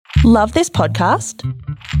Love this podcast?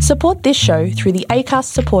 Support this show through the Acast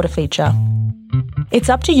supporter feature. It's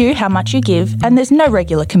up to you how much you give, and there's no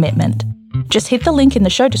regular commitment. Just hit the link in the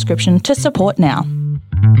show description to support now.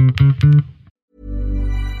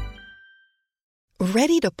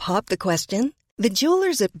 Ready to pop the question? The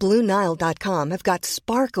jewelers at BlueNile.com have got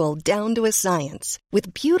sparkle down to a science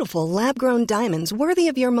with beautiful lab-grown diamonds worthy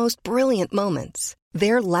of your most brilliant moments.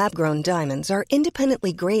 Their lab-grown diamonds are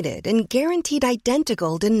independently graded and guaranteed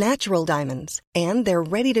identical to natural diamonds, and they're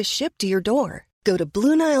ready to ship to your door. Go to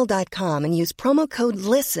BlueNile.com and use promo code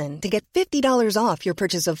LISTEN to get $50 off your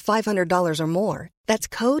purchase of $500 or more. That's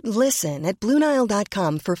code LISTEN at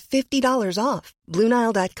BlueNile.com for $50 off.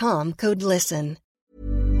 BlueNile.com, code LISTEN.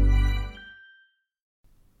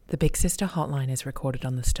 The Big Sister Hotline is recorded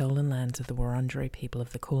on the stolen lands of the Wurundjeri people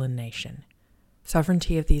of the Kulin Nation.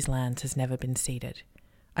 Sovereignty of these lands has never been ceded.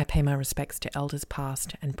 I pay my respects to elders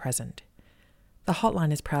past and present. The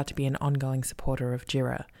Hotline is proud to be an ongoing supporter of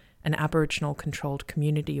JIRA, an Aboriginal-controlled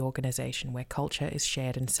community organisation where culture is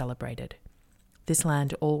shared and celebrated. This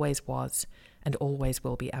land always was and always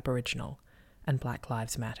will be Aboriginal, and Black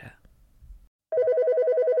Lives Matter.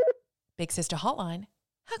 Big Sister Hotline,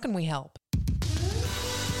 how can we help?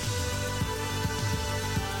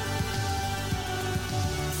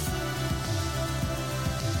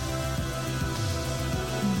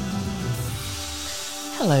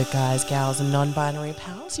 Hello guys, gals and non-binary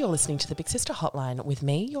pals. You're listening to the Big Sister Hotline with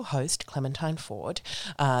me, your host, Clementine Ford,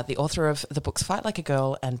 the author of the books Fight Like a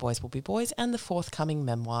Girl and Boys Will Be Boys, and the forthcoming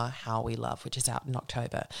memoir, How We Love, which is out in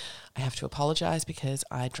October. I have to apologise because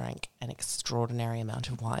I drank an extraordinary amount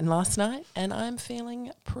of wine last night and I'm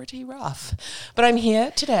feeling pretty rough. But I'm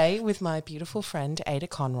here today with my beautiful friend Ada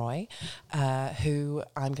Conroy, who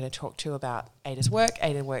I'm going to talk to about Ada's work.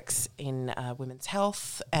 Ada works in women's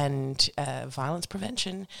health and violence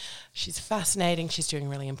prevention. She's fascinating. She's doing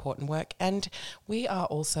really important work. And we are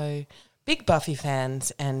also big Buffy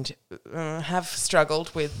fans and have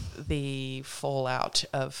struggled with the fallout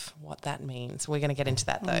of what that means. We're going to get into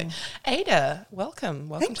that though. Ada, welcome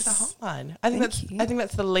Thanks. to the hotline. I think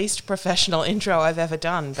that's the least professional intro I've ever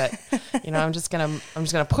done, but I'm just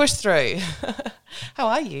gonna push through. How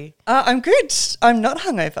are you? I'm good. I'm not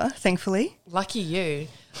hungover, thankfully. Lucky you.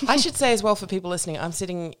 I should say as well for people listening, I'm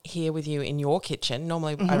sitting here with you in your kitchen.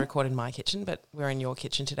 Normally I record in my kitchen, but we're in your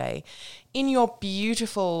kitchen today. In your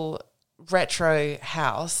beautiful retro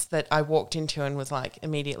house that I walked into and was like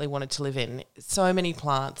immediately wanted to live in. So many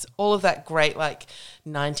plants, all of that great like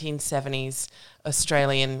 1970s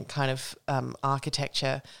Australian kind of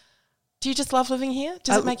architecture. Do you just love living here?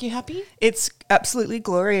 Does it make you happy? It's absolutely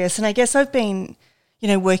glorious. And I guess I've been,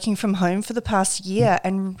 working from home for the past year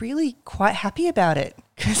and really quite happy about it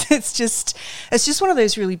because it's just one of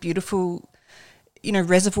those really beautiful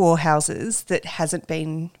reservoir houses that hasn't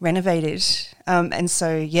been renovated. And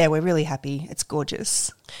so, yeah, we're really happy. It's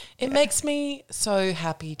gorgeous. It makes me so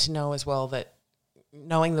happy to know as well that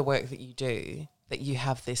knowing the work that you do, that you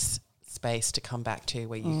have this space to come back to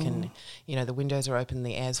where you can, the windows are open,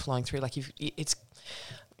 the air's flowing through. Like it's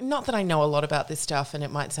not that I know a lot about this stuff and it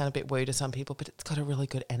might sound a bit woo to some people, but it's got a really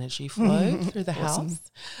good energy flow through the house.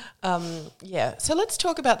 So let's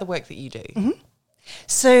talk about the work that you do. Mm-hmm.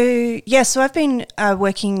 So I've been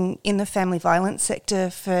working in the family violence sector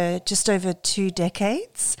for just over 2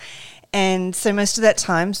 decades. And so most of that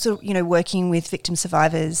time, working with victim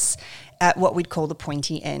survivors at what we'd call the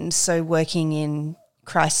pointy end. So working in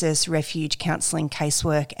crisis, refuge, counselling,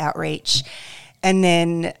 casework, outreach. And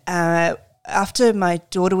then after my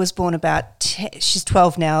daughter was born she's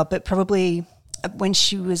 12 now, but probably when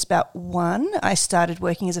she was about 1, I started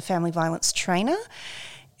working as a family violence trainer.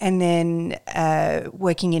 And then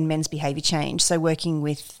working in men's behaviour change, so working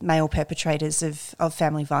with male perpetrators of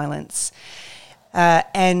family violence.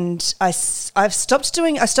 And I stopped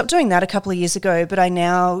doing that a couple of years ago, but I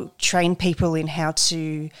now train people in how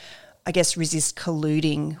to, I guess, resist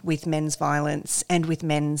colluding with men's violence and with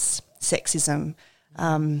men's sexism,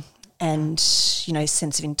 and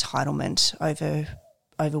sense of entitlement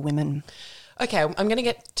over women. Okay, I'm going to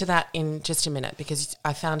get to that in just a minute because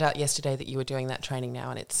I found out yesterday that you were doing that training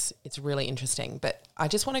now and it's really interesting. But I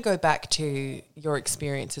just want to go back to your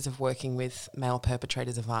experiences of working with male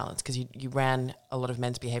perpetrators of violence because you ran a lot of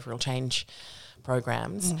men's behavioural change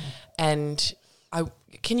programs. And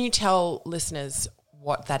can you tell listeners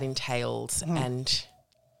what that entails and,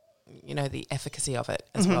 the efficacy of it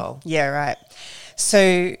as well? Yeah, right.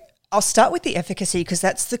 So I'll start with the efficacy because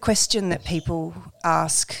that's the question that people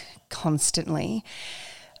ask constantly.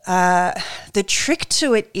 The trick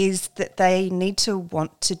to it is that they need to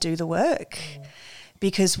want to do the work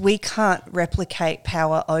because we can't replicate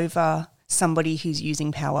power over somebody who's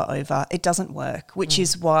using power over, it doesn't work, which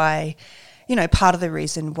is why, you know, part of the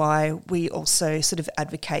reason why we also sort of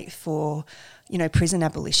advocate for, you know, prison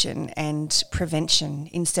abolition and prevention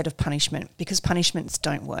instead of punishment, because punishments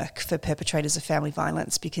don't work for perpetrators of family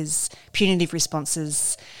violence because punitive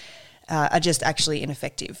responses are just actually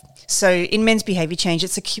ineffective. So in men's behaviour change,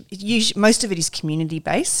 most of it is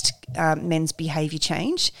community-based, men's behaviour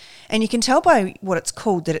change. And you can tell by what it's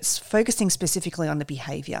called that it's focusing specifically on the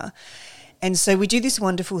behaviour. And so we do this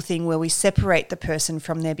wonderful thing where we separate the person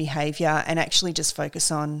from their behaviour and actually just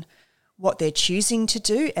focus on what they're choosing to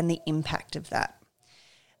do and the impact of that,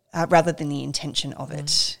 rather than the intention of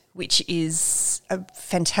it, which is a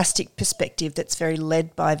fantastic perspective that's very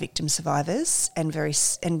led by victim survivors and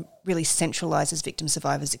really centralises victim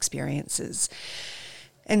survivors' experiences.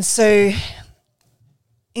 And so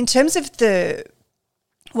in terms of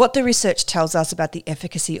what the research tells us about the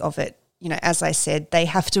efficacy of it, you know, as I said, they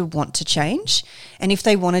have to want to change. And if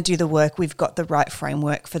they want to do the work, we've got the right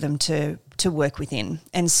framework for them to work within.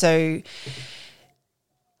 And so,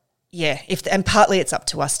 yeah, and partly it's up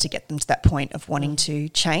to us to get them to that point of wanting to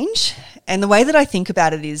change. And the way that I think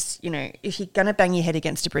about it is, you know, if you're going to bang your head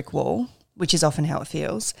against a brick wall, which is often how it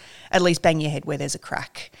feels, at least bang your head where there's a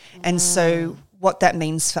crack. And so what that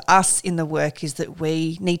means for us in the work is that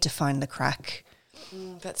we need to find the crack.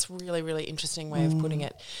 That's really, really interesting way of putting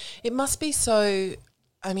it. It must be so,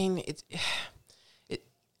 I mean,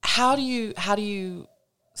 how do you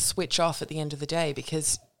switch off at the end of the day?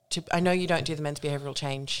 Because I know you don't do the men's behavioural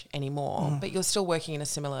change anymore, but you're still working in a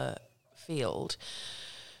similar field.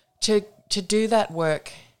 To do that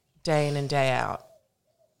work day in and day out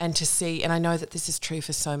and to see, and I know that this is true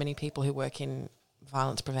for so many people who work in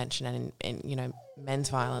violence prevention and in you know, men's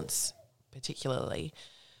violence particularly,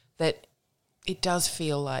 that it does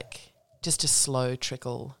feel like just a slow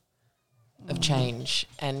trickle of change.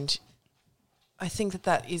 And I think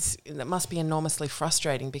that must be enormously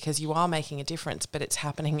frustrating because you are making a difference, but it's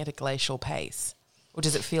happening at a glacial pace. Or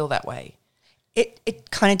does it feel that way?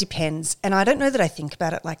 It kind of depends. And I don't know that I think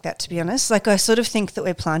about it like that, to be honest. Like, I sort of think that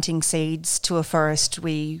we're planting seeds to a forest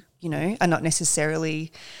we, you know, are not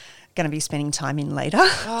necessarily going to be spending time in later.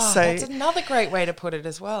 Oh, so that's another great way to put it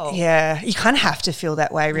as well. Yeah, you kind of have to feel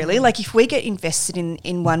that way, really. Like, if we get invested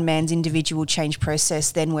in one man's individual change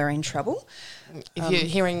process, then we're in trouble. If you're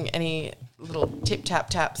hearing any little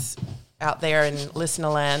tip-tap-taps out there in listener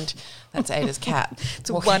land, that's Ada's cat. It's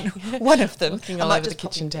one of them. Walking all over the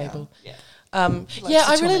kitchen table. Yeah.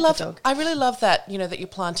 I really love that, you know, that you're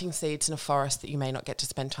planting seeds in a forest that you may not get to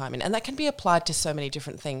spend time in. And that can be applied to so many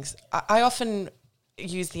different things. I often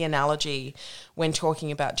use the analogy when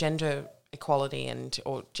talking about gender equality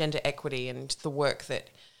or gender equity and the work that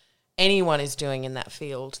anyone is doing in that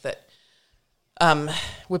field, that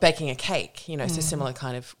we're baking a cake, you know, it's a similar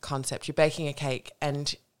kind of concept. You're baking a cake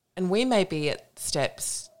and we may be at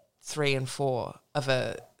steps 3 and 4 of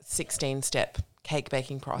a 16-step cake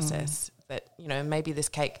baking process that, you know, maybe this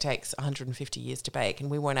cake takes 150 years to bake and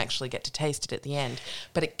we won't actually get to taste it at the end,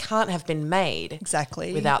 but it can't have been made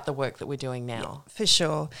exactly without the work that we're doing now. Yeah, for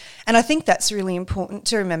sure. And I think that's really important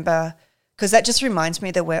to remember, because that just reminds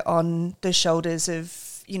me that we're on the shoulders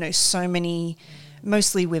of, you know, so many,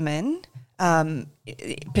 mostly women,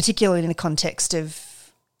 particularly in the context of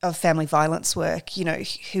family violence work, you know,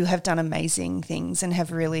 who have done amazing things and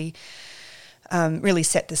have really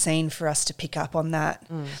set the scene for us to pick up on that.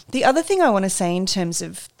 The other thing I want to say in terms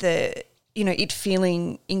of it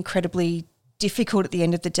feeling incredibly difficult at the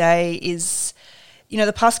end of the day is, you know,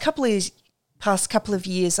 the past couple of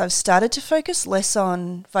years I've started to focus less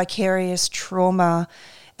on vicarious trauma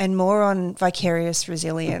and more on vicarious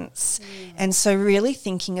resilience. And so really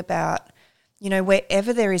thinking about, you know,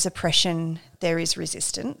 wherever there is oppression, there is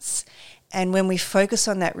resistance. And when we focus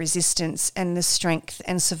on that resistance and the strength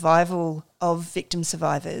and survival of victim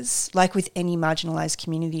survivors, like with any marginalised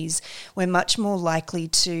communities, we're much more likely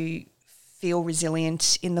to feel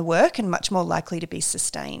resilient in the work and much more likely to be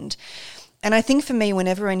sustained. And I think for me,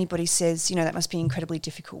 whenever anybody says, you know, that must be incredibly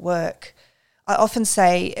difficult work, I often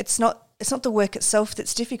say it's not the work itself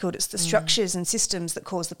that's difficult, it's the structures and systems that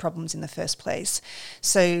cause the problems in the first place.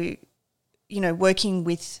 So, you know, working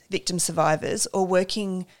with victim survivors or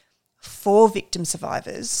working for victim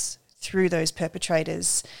survivors through those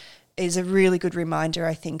perpetrators is a really good reminder,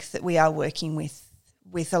 I think, that we are working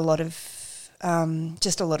with a lot of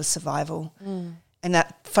just a lot of survival, and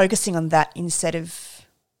that focusing on that instead of,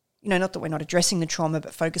 you know, not that we're not addressing the trauma,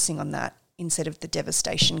 but focusing on that instead of the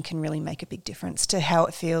devastation can really make a big difference to how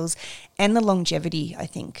it feels and the longevity, I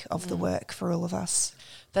think, of the work for all of us.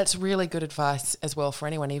 That's really good advice as well for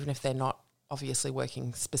anyone, even if they're not obviously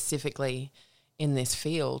working specifically in this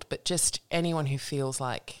field, but just anyone who feels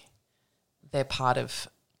like they're part of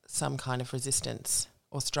some kind of resistance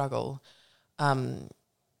or struggle, and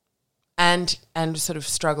sort of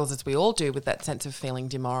struggles, as we all do, with that sense of feeling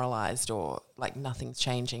demoralised or like nothing's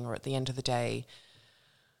changing, or at the end of the day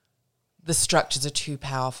the structures are too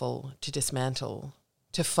powerful to dismantle,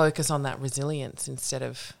 to focus on that resilience instead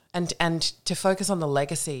of and to focus on the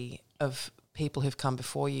legacy of people who've come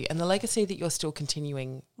before you, and the legacy that you're still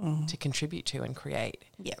continuing to contribute to and create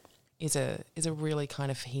is a really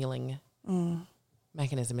kind of healing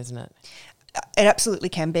mechanism, isn't it? It absolutely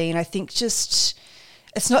can be. And I think just,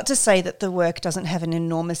 it's not to say that the work doesn't have an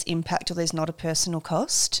enormous impact or there's not a personal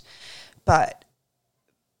cost, but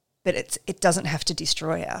it doesn't have to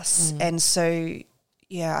destroy us. And so,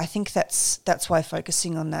 yeah, I think that's why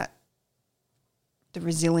focusing on that, the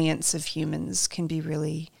resilience of humans, can be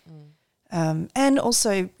really, and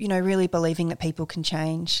also, you know, really believing that people can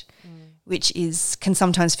change, which can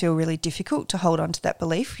sometimes feel really difficult to hold on to that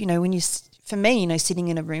belief. You know, when for me, you know, sitting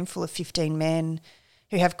in a room full of 15 men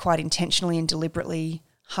who have quite intentionally and deliberately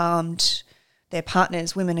harmed their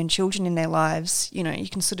partners, women and children in their lives, you know, you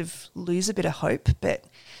can sort of lose a bit of hope, but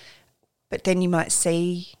then you might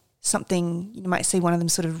see something, you might see one of them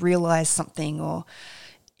sort of realise something, or,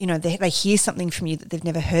 you know, they hear something from you that they've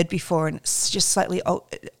never heard before, and it's just slightly,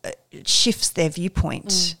 it shifts their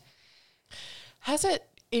viewpoint. Has it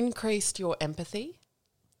increased your empathy?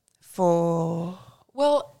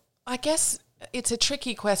 Well, I guess it's a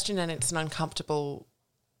tricky question and it's an uncomfortable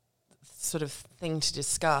sort of thing to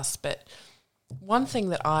discuss, but one thing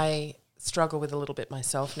that I struggle with a little bit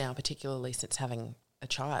myself now, particularly since having a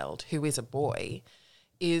child who is a boy,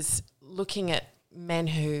 is looking at men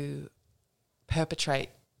who perpetrate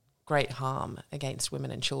great harm against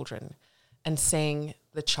women and children and seeing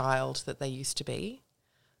the child that they used to be.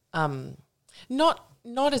 Not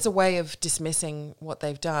as a way of dismissing what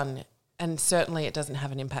they've done, and certainly it doesn't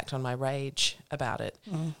have an impact on my rage about it,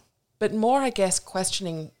 but more, I guess,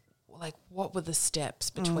 questioning, like, what were the steps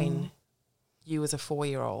between you as a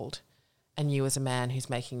 4-year-old and you as a man who's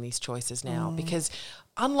making these choices now? Because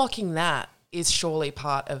unlocking that is surely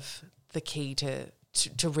part of the key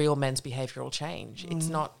to real men's behavioural change. It's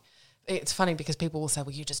not. It's funny because people will say,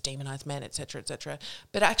 well, you just demonise men, et cetera,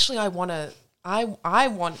 but actually I want,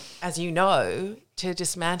 as you know, to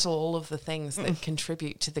dismantle all of the things that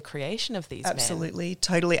contribute to the creation of these men. Absolutely,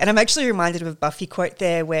 totally. And I'm actually reminded of a Buffy quote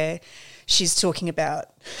there where she's talking about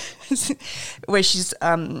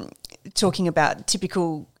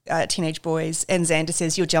typical teenage boys, and Xander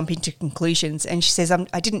says, you're jumping to conclusions, and she says,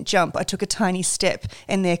 I didn't jump, I took a tiny step,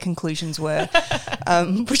 and their conclusions were,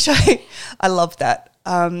 which I love that.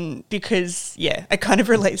 Because, yeah, it kind of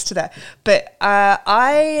relates to that. But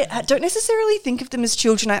I don't necessarily think of them as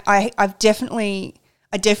children. I definitely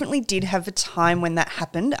did have a time when that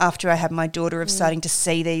happened after I had my daughter, of starting to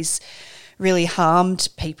see these really harmed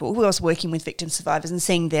people who I was working with, victim survivors, and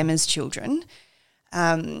seeing them as children,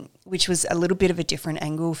 which was a little bit of a different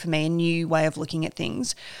angle for me, a new way of looking at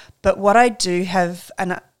things. But what I do have,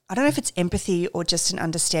 and I don't know if it's empathy or just an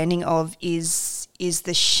understanding of, is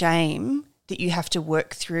the shame that you have to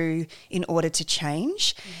work through in order to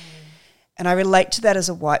change. And I relate to that as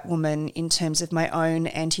a white woman in terms of my own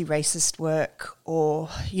anti-racist work, or,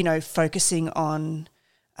 you know, focusing on,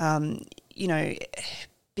 you know,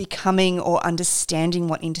 becoming or understanding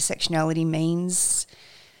what intersectionality means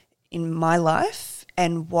in my life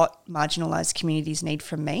and what marginalised communities need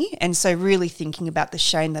from me. And so really thinking about the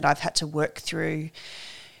shame that I've had to work through,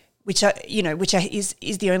 which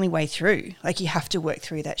is the only way through. Like, you have to work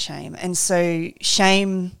through that shame. And so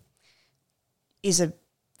shame is a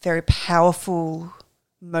very powerful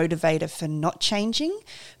motivator for not changing,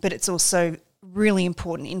 but it's also really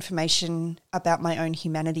important information about my own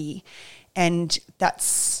humanity. And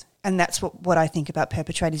that's what I think about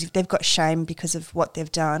perpetrators. If they've got shame because of what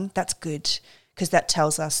they've done, that's good, because that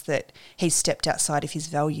tells us that he's stepped outside of his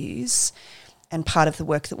values. And part of the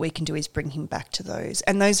work that we can do is bring him back to those.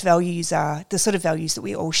 And those values are the sort of values that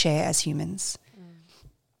we all share as humans.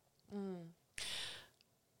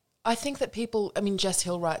 I think that Jess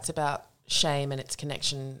Hill writes about shame and its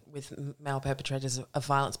connection with male perpetrators of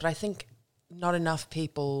violence, but I think not enough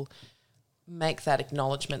people make that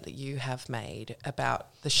acknowledgement that you have made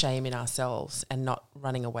about the shame in ourselves and not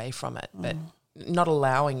running away from it, but not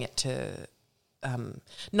allowing it to,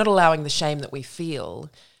 not allowing the shame that we feel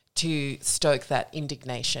to stoke that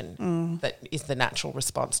indignation that is the natural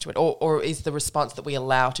response to it, or is the response that we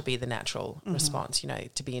allow to be the natural response, you know,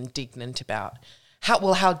 to be indignant about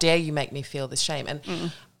how dare you make me feel this shame.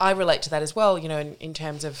 And I relate to that as well, you know, in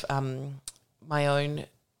terms of my own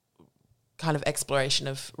kind of exploration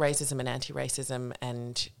of racism and anti-racism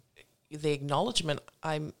and the acknowledgement.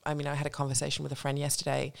 I had a conversation with a friend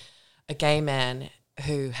yesterday, a gay man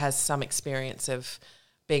who has some experience of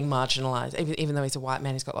being marginalised, even though he's a white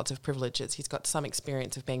man, he's got lots of privileges, he's got some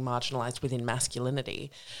experience of being marginalised within masculinity.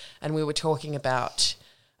 And we were talking about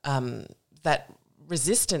that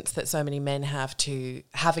resistance that so many men have to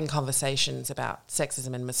having conversations about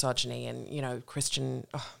sexism and misogyny and, you know, Christian,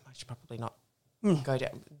 I should probably not go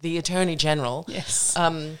down, the Attorney General. Yes.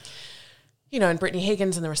 You know, and Brittany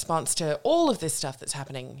Higgins and the response to all of this stuff that's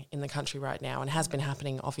happening in the country right now and has been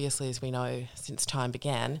happening, obviously, as we know, since time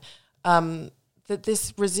began, that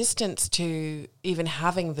this resistance to even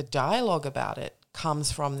having the dialogue about it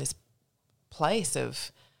comes from this place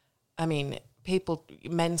of,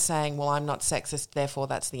 men saying, well, I'm not sexist, therefore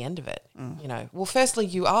that's the end of it. You know, well, firstly,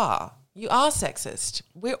 you are sexist.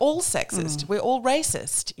 We're all sexist. We're all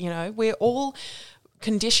racist. You know, we're all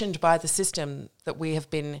conditioned by the system that we have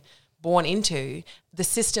been born into, the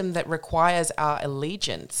system that requires our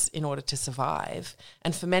allegiance in order to survive.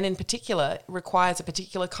 And for men in particular, it requires a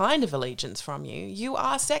particular kind of allegiance from you. You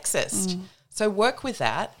are sexist. So work with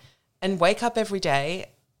that and wake up every day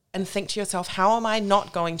and think to yourself, how am I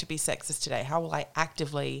not going to be sexist today? How will I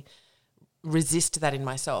actively resist that in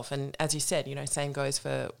myself? And as you said, you know, same goes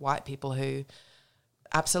for white people who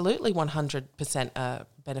absolutely 100% are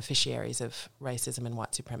beneficiaries of racism and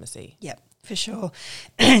white supremacy. Yep, for sure.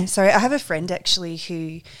 So I have a friend actually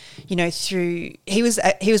who, you know, he was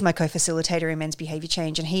my co-facilitator in Men's Behaviour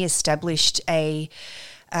Change, and he established a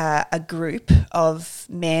group of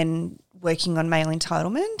men working on male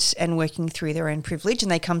entitlement and working through their own privilege,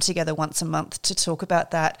 and they come together once a month to talk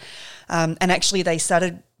about that. And actually they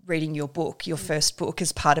started reading your book, your first book,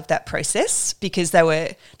 as part of that process, because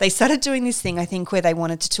they started doing this thing, I think, where they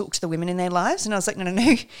wanted to talk to the women in their lives. And I was like,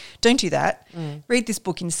 no, don't do that. Read this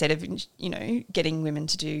book instead of, you know, getting women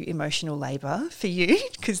to do emotional labour for you,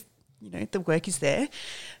 because, you know, the work is there.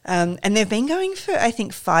 And they've been going for, I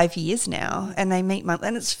think, 5 years now, and they meet monthly,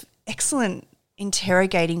 and it's excellent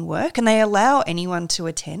interrogating work, and they allow anyone to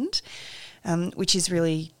attend, which is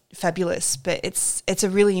really fabulous. But it's a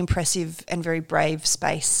really impressive and very brave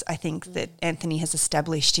space, I think, that Anthony has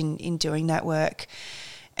established in doing that work,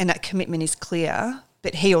 and that commitment is clear.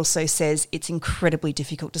 But he also says it's incredibly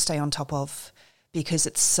difficult to stay on top of because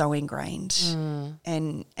it's so ingrained,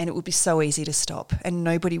 and it would be so easy to stop, and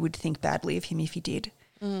nobody would think badly of him if he did.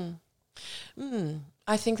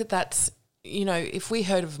 I think that's, you know, if we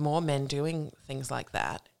heard of more men doing things like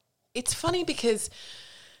that, it's funny because,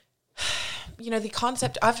 you know, the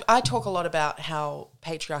concept, I talk a lot about how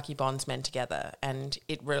patriarchy bonds men together, and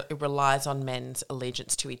it relies on men's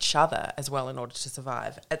allegiance to each other as well in order to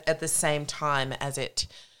survive, at the same time as it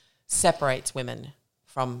separates women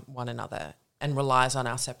from one another and relies on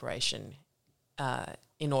our separation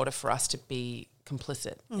in order for us to be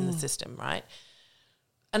complicit in the system, right?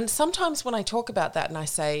 And sometimes when I talk about that and I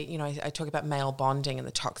say, you know, I talk about male bonding and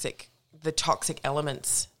the toxic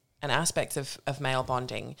elements and aspects of male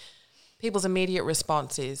bonding, people's immediate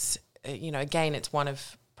response is, you know, again, it's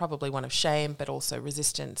probably one of shame, but also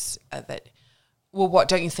resistance that, well, what,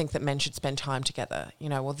 don't you think that men should spend time together? You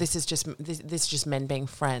know, well, this is just men being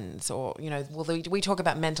friends, or, you know, well, we talk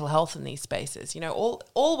about mental health in these spaces. You know,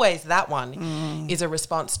 always that one is a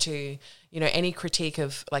response to, you know, any critique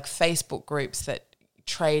of like Facebook groups that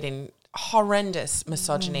trade in horrendous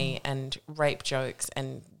misogyny and rape jokes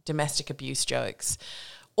and domestic abuse jokes.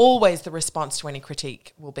 Always the response to any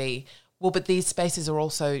critique will be, well, but these spaces are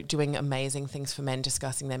also doing amazing things for men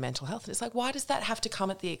discussing their mental health. And it's like, why does that have to come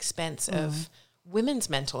at the expense of women's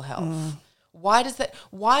mental health?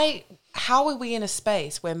 How are we in a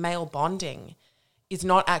space where male bonding is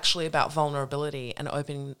not actually about vulnerability and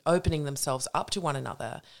opening themselves up to one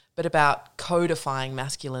another, but about codifying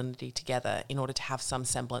masculinity together in order to have some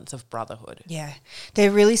semblance of brotherhood? Yeah.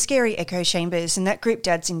 They're really scary echo chambers, and that group,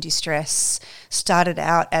 Dads in Distress, started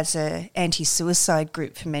out as an anti-suicide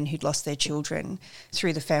group for men who'd lost their children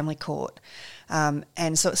through the family court.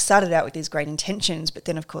 And so it started out with these great intentions, but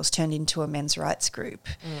then, of course, turned into a men's rights group.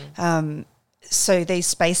 So these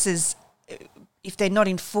spaces, if they're not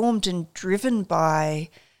informed and driven by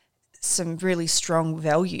some really strong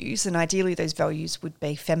values, and ideally those values would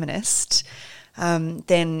be feminist,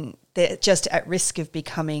 then they're just at risk of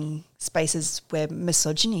becoming spaces where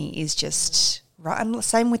misogyny is just right. And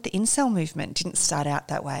same with the incel movement, didn't start out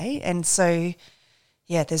that way. And so,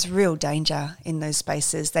 yeah, there's real danger in those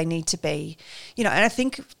spaces. They need to be, you know, and I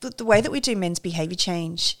think the way that we do men's behaviour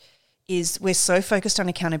change is we're so focused on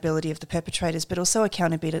accountability of the perpetrators, but also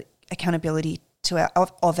accountability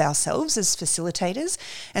of ourselves as facilitators.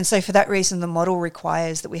 And so for that reason, the model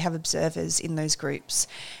requires that we have observers in those groups.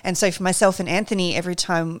 And so for myself and Anthony,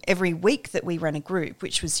 every week that we ran a group,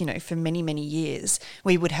 which was, for many, many years,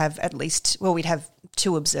 we would have we'd have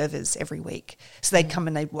 2 observers every week. So they'd come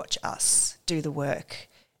and they'd watch us do the work,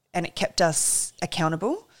 and it kept us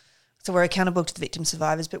accountable. So we're accountable to the victim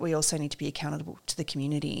survivors, but we also need to be accountable to the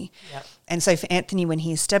community. Yep. And so for Anthony, when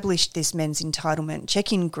he established this men's entitlement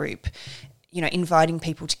check-in group, inviting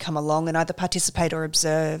people to come along and either participate or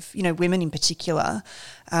observe, women in particular,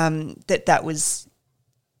 that was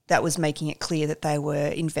making it clear that they were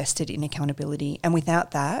invested in accountability. And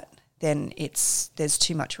without that, then there's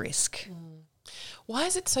too much risk. Why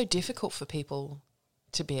is it so difficult for people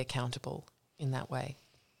to be accountable in that way?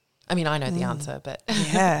 I mean, I know the answer, but...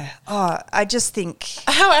 Yeah. Oh, I just think...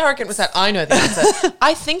 How arrogant was that? I know the answer.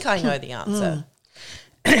 I think I know the answer.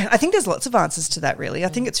 I think there's lots of answers to that, really. I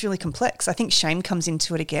think it's really complex. I think shame comes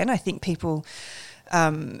into it again. I think people,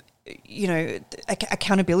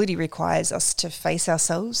 accountability requires us to face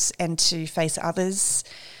ourselves and to face others.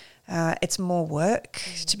 It's more work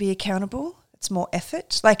to be accountable. It's more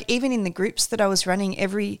effort. Like even in the groups that I was running,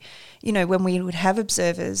 when we would have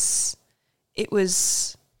observers, it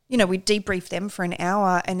was... we'd debrief them for an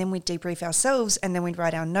hour and then we'd debrief ourselves and then we'd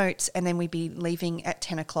write our notes and then we'd be leaving at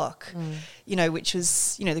 10 o'clock, which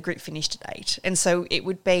was, the group finished at 8. And so it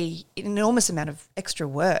would be an enormous amount of extra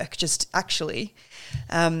work just actually.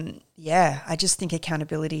 I just think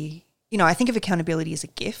accountability, I think of accountability as a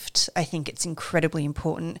gift. I think it's incredibly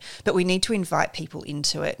important, but we need to invite people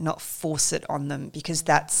into it, not force it on them, because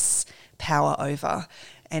that's power over.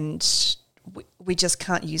 And we just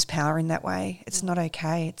can't use power in that way. It's not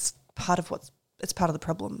okay. It's part of the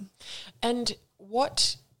problem. And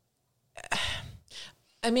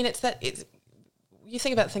you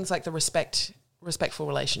think about things like the respectful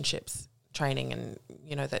relationships training, and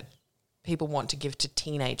that people want to give to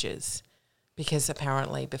teenagers because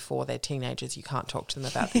apparently before they're teenagers you can't talk to them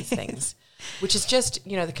about these things, which is just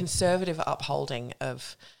the conservative upholding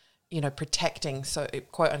of protecting, so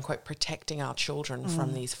quote unquote, protecting our children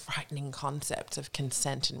from these frightening concepts of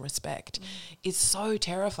consent and respect is so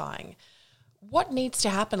terrifying. What needs to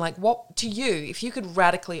happen? Like, what to you, if you could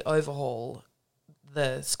radically overhaul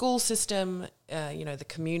the school system, the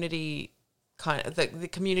community the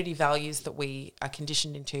community values that we are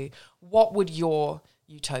conditioned into, what would your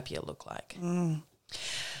utopia look like?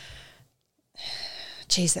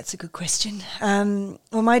 Geez, that's a good question.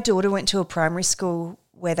 Well, my daughter went to a primary school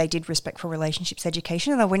where they did respectful relationships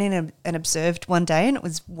education, and I went in and observed one day, and it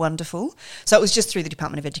was wonderful. So it was just through the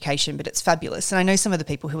Department of Education, but it's fabulous. And I know some of the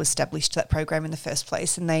people who established that program in the first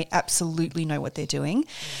place, and they absolutely know what they're doing.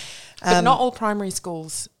 But not all primary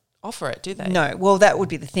schools offer it, do they? No. Well, that would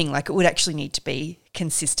be the thing. Like, it would actually need to be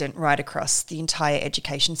consistent right across the entire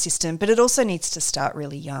education system, but it also needs to start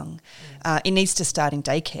really young. It needs to start in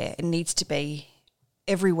daycare. It needs to be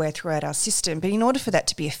everywhere throughout our system. But in order for that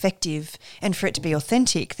to be effective and for it to be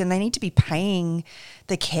authentic, then they need to be paying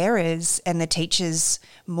the carers and the teachers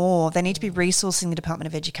more. They need to be resourcing the Department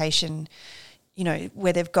of Education,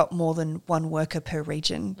 where they've got more than one worker per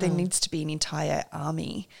region. There needs to be an entire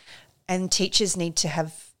army. And teachers need to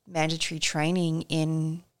have mandatory training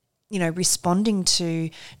in, responding to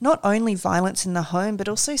not only violence in the home, but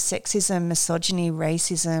also sexism, misogyny,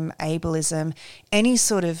 racism, ableism, any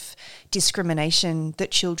sort of discrimination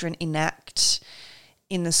that children enact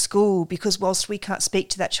in the school. Because whilst we can't speak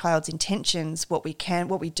to that child's intentions, what we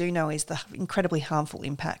do know is the incredibly harmful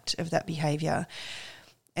impact of that behaviour.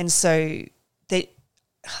 And so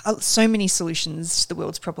so many solutions to the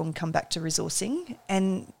world's problem come back to resourcing,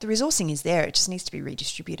 and the resourcing is there. It just needs to be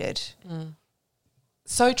redistributed.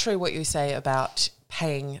 So true what you say about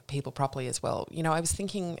paying people properly as well. I was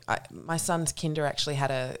thinking, my son's kinder actually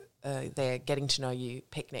had their getting to know you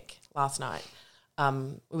picnic last night.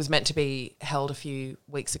 It was meant to be held a few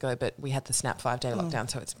weeks ago, but we had the snap 5-day lockdown,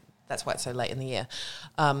 so that's why it's so late in the year.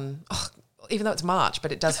 Even though it's March,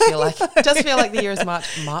 but it does feel like the year is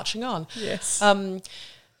marching on. Yes.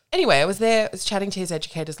 Anyway, I was chatting to his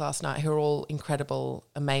educators last night, who are all incredible,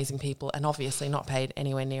 amazing people, and obviously not paid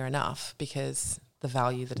anywhere near enough, because the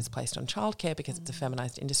value that is placed on childcare, because it's a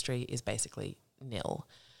feminised industry, is basically nil.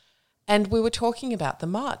 And we were talking about the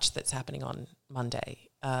march that's happening on Monday.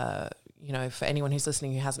 For anyone who's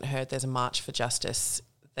listening who hasn't heard, there's a March for Justice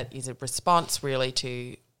that is a response really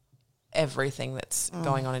to everything that's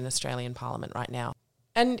going on in Australian Parliament right now.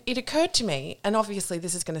 And it occurred to me, and obviously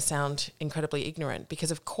this is going to sound incredibly ignorant,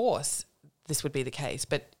 because of course this would be the case,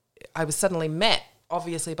 but I was suddenly met,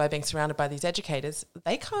 obviously, by being surrounded by these educators.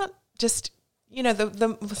 They can't just,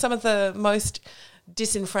 some of the most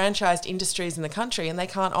disenfranchised industries in the country, and they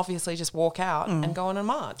can't obviously just walk out and go on a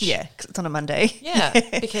march. Yeah, because it's on a Monday. Yeah,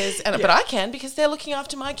 but I can because they're looking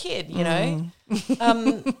after my kid, you know.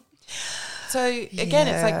 So again,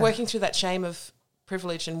 it's like working through that shame of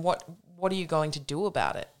privilege and what are you going to do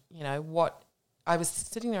about it? You know, what I was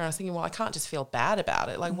sitting there and I was thinking, well, I can't just feel bad about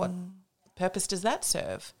it. Like, what purpose does that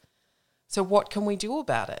serve? So what can we do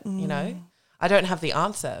about it? You know, I don't have the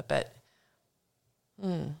answer, but.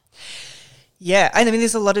 Yeah, and I mean,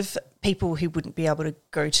 there's a lot of people who wouldn't be able to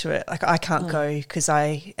go to it. Like, I can't go because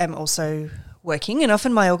I am also working, and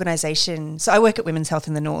often my organisation, so I work at Women's Health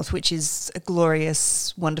in the North, which is a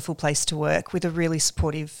glorious, wonderful place to work with a really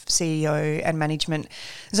supportive CEO and management.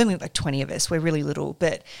 There's only like 20 of us. We're really little,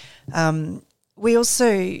 but we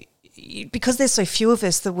also, because there's so few of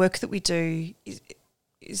us, the work that we do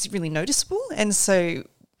is really noticeable, and so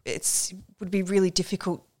it would be really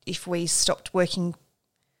difficult if we stopped working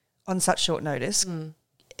on such short notice.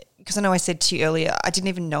 Because I know I said to you earlier, I didn't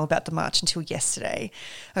even know about the march until yesterday.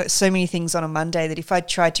 I got so many things on a Monday that if I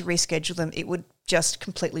tried to reschedule them, it would just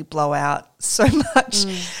completely blow out so much.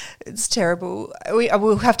 It's terrible. I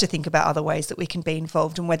will have to think about other ways that we can be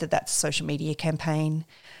involved, and whether that's a social media campaign.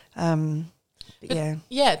 Yeah,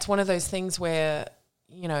 it's one of those things where,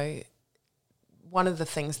 you know, one of the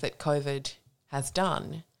things that COVID has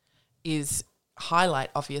done is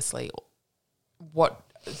highlight, obviously, what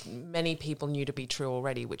many people knew to be true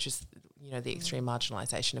already, which is, you know, the extreme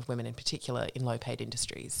marginalisation of women in particular in low-paid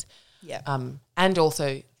industries. Yeah. And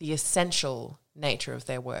also the essential nature of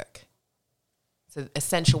their work. So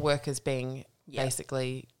essential workers being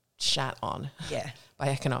basically shat on by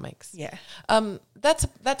economics. Yeah.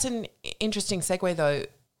 That's an interesting segue, though.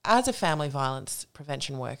 As a family violence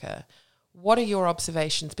prevention worker, what are your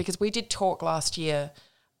observations? Because we did talk last year,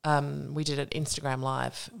 we did an Instagram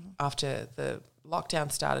Live after the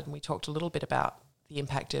lockdown started, and we talked a little bit about the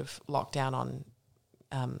impact of lockdown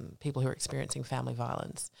on people who are experiencing family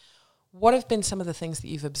violence. What have been some of the things that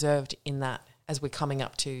you've observed in that as we're coming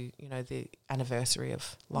up to, you know, the anniversary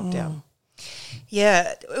of lockdown?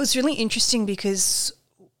 Yeah, it was really interesting because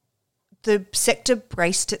the sector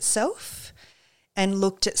braced itself and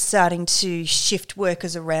looked at starting to shift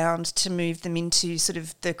workers around to move them into sort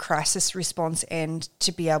of the crisis response end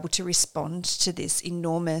to be able to respond to this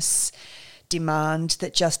enormous demand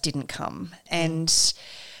that just didn't come. And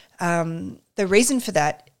the reason for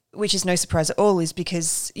that, which is no surprise at all, is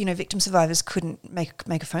because, you know, victim survivors couldn't make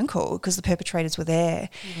a phone call because the perpetrators were there.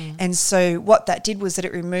 And so what that did was that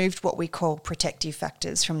it removed what we call protective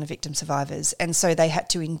factors from the victim survivors. And so they had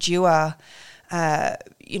to endure,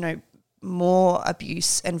 you know, more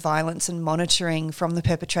abuse and violence and monitoring from the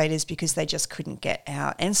perpetrators because they just couldn't get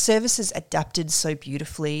out. And services adapted so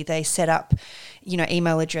beautifully. They set up, you know,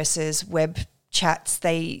 email addresses, web chats.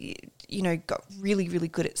 They, you know, got really, really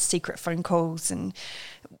good at secret phone calls, and,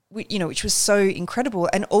 you know, which was so incredible.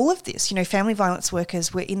 And all of this, you know, family violence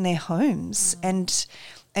workers were in their homes and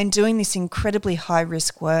doing this incredibly high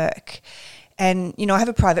risk work. And, you know, I have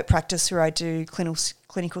a private practice where I do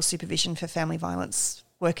clinical supervision for family violence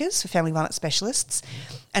workers, for family violence specialists,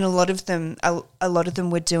 and a lot of them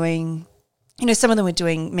were doing, you know, some of them were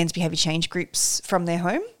doing men's behaviour change groups from their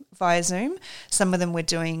home via Zoom. Some of them were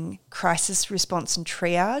doing crisis response and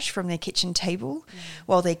triage from their kitchen table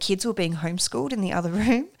while their kids were being homeschooled in the other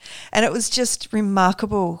room. And it was just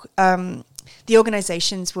remarkable. The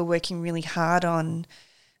organisations were working really hard on,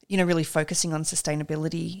 you know, really focusing on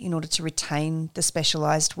sustainability in order to retain the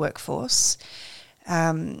specialised workforce.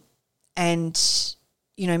 And,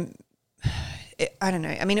 you know, I don't know.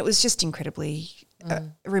 I mean, it was just incredibly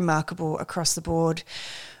remarkable across the board.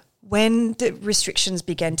 When the restrictions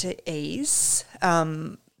began to ease,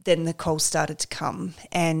 then the calls started to come,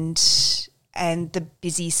 and the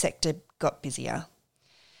busy sector got busier.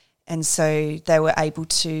 And so they were able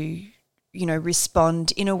to, you know,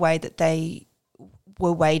 respond in a way that they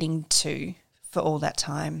were waiting to for all that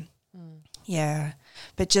time. Yeah.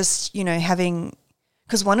 But just, you know, having...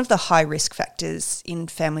 Because one of the high risk factors in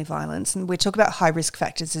family violence, and we talk about high risk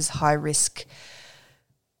factors as high risk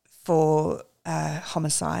for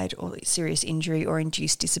homicide or serious injury or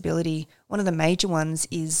induced disability, one of the major ones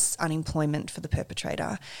is unemployment for the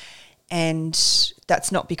perpetrator. And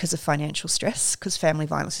that's not because of financial stress, because family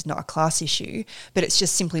violence is not a class issue, but it's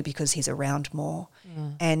just simply because he's around more.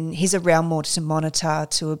 And he's around more to monitor,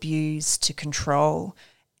 to abuse, to control.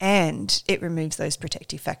 And it removes those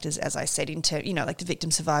protective factors, as I said, into, you know, like the victim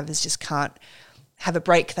survivors just can't have a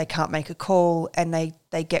break, they can't make a call, and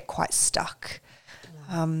they get quite stuck.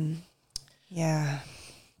 Yeah.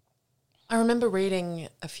 I remember reading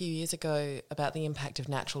a few years ago about the impact of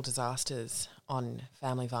natural disasters on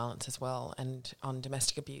family violence as well and on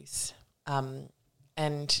domestic abuse.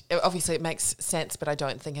 And obviously it makes sense, but I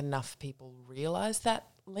don't think enough people realise that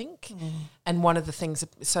link. And one of the things,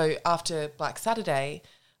 so after Black Saturday,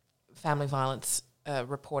 family violence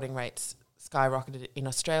reporting rates skyrocketed in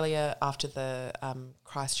Australia. After the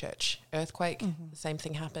Christchurch earthquake, the same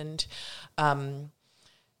thing happened. The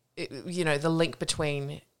link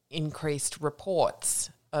between increased reports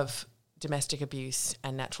of domestic abuse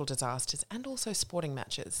and natural disasters and also sporting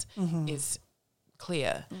matches is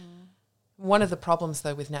clear. One of the problems,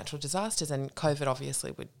 though, with natural disasters, and COVID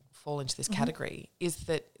obviously would fall into this category, is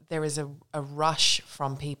that there is a rush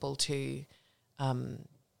from people to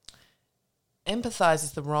empathise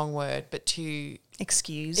is the wrong word, but to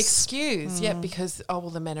excuse, because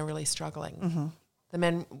the men are really struggling. The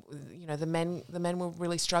men were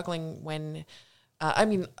really struggling when.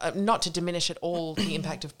 Not to diminish at all the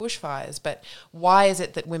impact of bushfires, but why is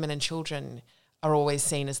it that women and children are always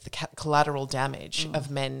seen as the collateral damage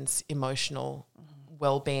of men's emotional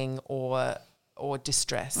well-being or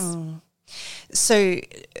distress? So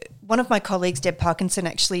one of my colleagues, Deb Parkinson,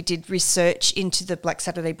 actually did research into the Black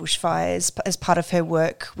Saturday bushfires as part of her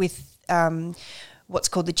work with what's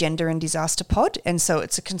called the Gender and Disaster Pod. And so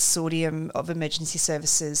it's a consortium of emergency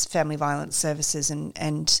services, family violence services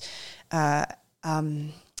and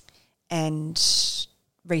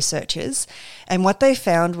researchers, and what they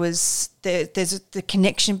found was there's the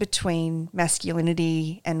connection between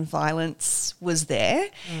masculinity and violence was there,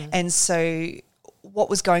 and so what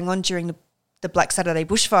was going on during the Black Saturday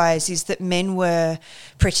bushfires is that men were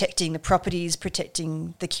protecting the properties,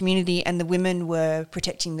 protecting the community, and the women were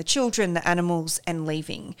protecting the children, the animals, and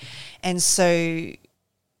leaving. And so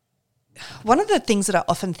one of the things that I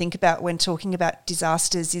often think about when talking about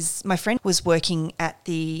disasters is my friend was working at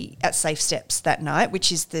Safe Steps that night,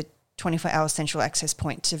 which is the 24-hour central access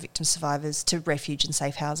point to victim survivors to refuge and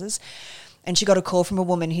safe houses. And she got a call from a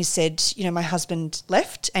woman who said, my husband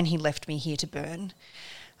left and he left me here to burn.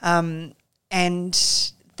 And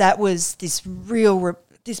that was this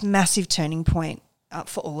massive turning point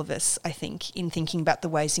for all of us, I think, in thinking about the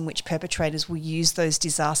ways in which perpetrators will use those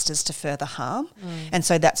disasters to further harm. And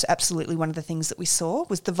so that's absolutely one of the things that we saw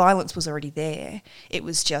was the violence was already there. It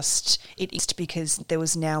was just, because there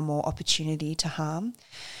was now more opportunity to harm.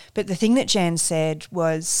 But the thing that Jan said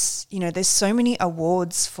was, there's so many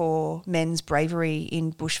awards for men's bravery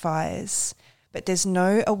in bushfires, but there's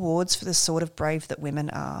no awards for the sort of brave that women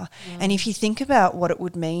are. And if you think about what it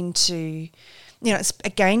would mean to, it's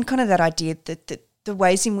again kind of that idea that the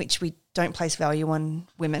ways in which we don't place value on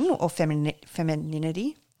women or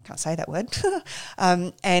femininity, can't say that word,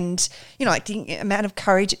 and, like the amount of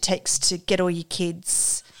courage it takes to get all your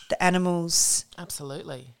kids, the animals.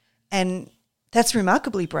 Absolutely. And that's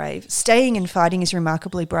remarkably brave. Staying and fighting is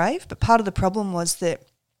remarkably brave, but part of the problem was that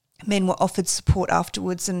men were offered support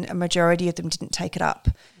afterwards and a majority of them didn't take it up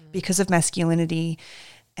because of masculinity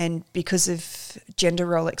and because of gender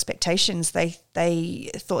role expectations. They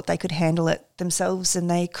thought they could handle it themselves and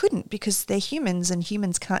they couldn't because they're humans and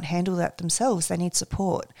humans can't handle that themselves. They need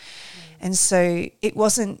support. And so it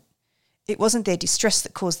wasn't their distress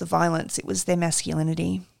that caused the violence, it was their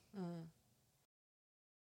masculinity.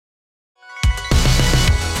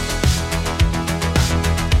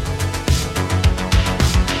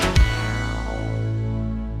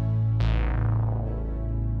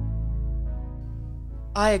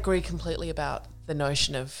 I agree completely about the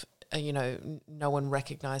notion of, no one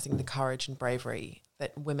recognising the courage and bravery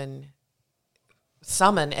that women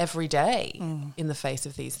summon every day in the face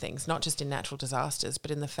of these things, not just in natural disasters,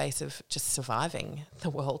 but in the face of just surviving the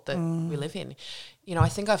world that we live in. I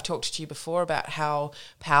think I've talked to you before about how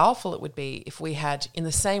powerful it would be if we had, in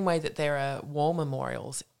the same way that there are war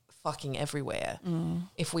memorials fucking everywhere,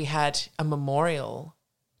 if we had a memorial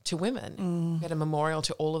to women. We had a memorial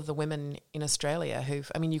to all of the women in Australia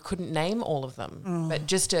you couldn't name all of them, but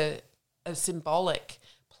just a symbolic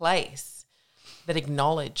place that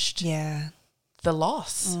acknowledged the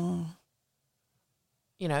loss,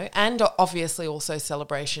 and obviously also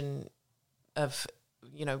celebration of,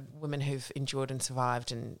 women who've endured and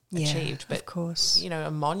survived and achieved, but of course, a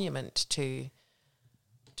monument to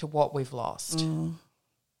what we've lost.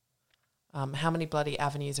 How many bloody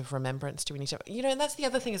avenues of remembrance do we need to... and that's the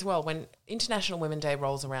other thing as well. When International Women's Day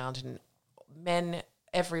rolls around and men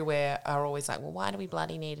everywhere are always like, well, why do we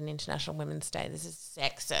bloody need an International Women's Day? This is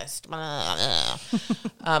sexist.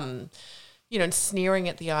 And sneering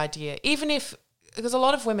at the idea, because a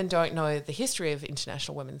lot of women don't know the history of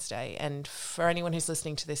International Women's Day. And for anyone who's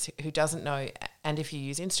listening to this who doesn't know, and if you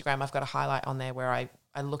use Instagram, I've got a highlight on there where I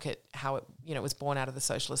I look at how it, it was born out of the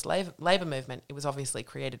socialist labor movement. It was obviously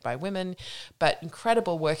created by women, but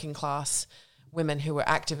incredible working class women who were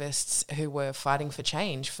activists, who were fighting for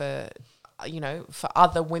change for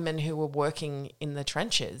other women who were working in the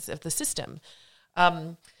trenches of the system.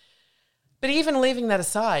 But even leaving that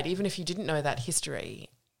aside, even if you didn't know that history,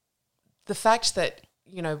 the fact that,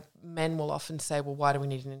 men will often say, well, why do we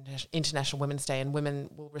need an International Women's Day? And women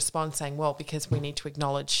will respond saying, well, because we need to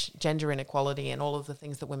acknowledge gender inequality and all of the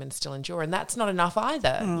things that women still endure. And that's not enough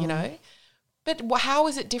either, But how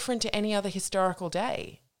is it different to any other historical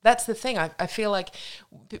day? That's the thing. I feel like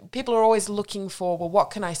people are always looking for, well,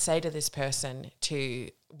 what can I say to this person to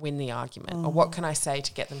win the argument? Or what can I say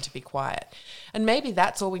to get them to be quiet? And maybe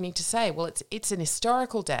that's all we need to say. Well, it's an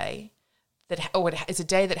historical day, it's a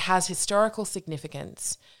day that has historical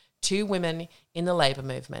significance to women in the labour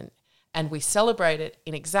movement, and we celebrate it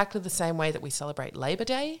in exactly the same way that we celebrate Labour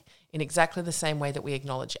Day, in exactly the same way that we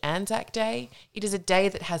acknowledge Anzac Day. It is a day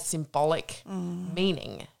that has symbolic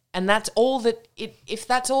meaning, and that's all that if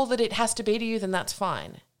that's all that it has to be to you, then that's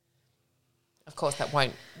fine. Of course, that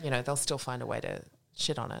won't, they'll still find a way to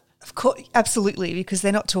shit on it. Of course, absolutely, because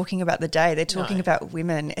they're not talking about the day; they're talking about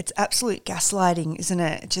women. It's absolute gaslighting, isn't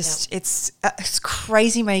it? It's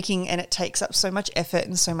crazy making, and it takes up so much effort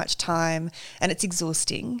and so much time, and it's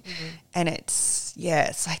exhausting. And it's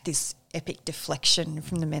like this epic deflection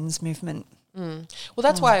from the men's movement. Well,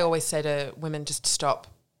 that's why I always say to women, just stop.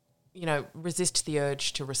 Resist the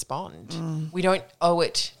urge to respond. We don't owe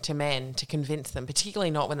it to men to convince them,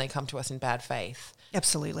 particularly not when they come to us in bad faith.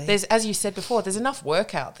 Absolutely. There's, as you said before, there's enough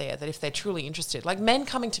work out there that if they're truly interested, like men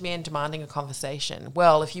coming to me and demanding a conversation,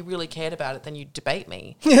 well, if you really cared about it, then you'd debate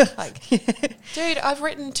me. Like, dude, I've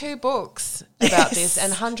written 2 books about this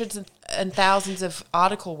and hundreds and thousands of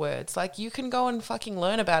article words. Like, you can go and fucking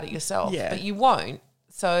learn about it yourself, but you won't.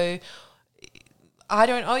 So I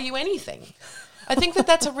don't owe you anything. I think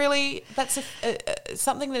that's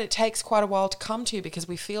something that it takes quite a while to come to, because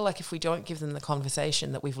we feel like if we don't give them the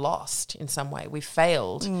conversation that we've lost in some way, we've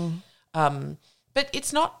failed. But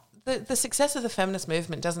it's not the success of the feminist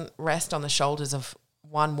movement doesn't rest on the shoulders of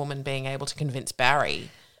one woman being able to convince Barry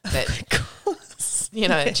that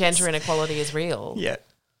gender inequality is real. Yeah.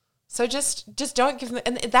 So just don't give them,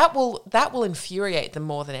 and that will infuriate them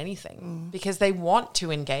more than anything, because they want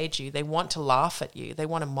to engage you, they want to laugh at you, they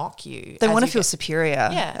want to mock you, they want to feel superior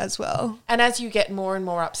as well. And as you get more and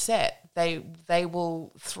more upset, they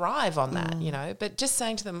will thrive on that, But just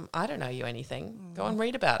saying to them, I don't know you anything, go and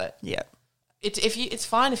read about it. Yeah, it's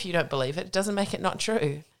fine if you don't believe it. It doesn't make it not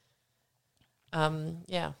true.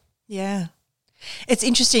 Yeah, it's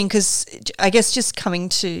interesting because I guess just coming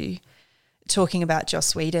to talking about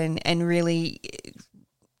Joss Whedon and really,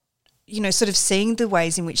 sort of seeing the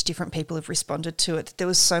ways in which different people have responded to it. There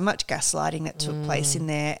was so much gaslighting that took place in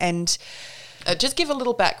there. And just give a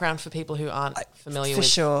little background for people who aren't familiar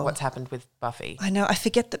with what's happened with Buffy. I know. I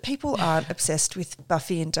forget that people aren't obsessed with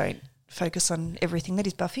Buffy and don't focus on everything that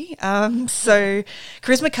is Buffy. So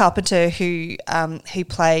Charisma Carpenter, who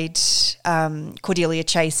played Cordelia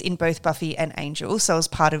Chase in both Buffy and Angel, so as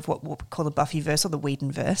part of what we'll call the Buffyverse or the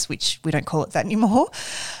Whedonverse, which we don't call it that anymore.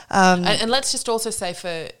 And let's just also say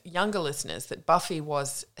for younger listeners that Buffy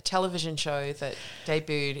was a television show that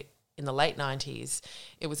debuted in the late 90s.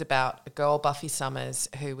 It was about a girl, Buffy Summers,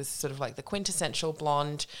 who was sort of like the quintessential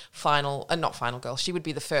blonde not final girl. She would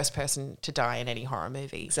be the first person to die in any horror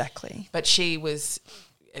movie. Exactly. But she was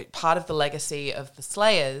part of the legacy of the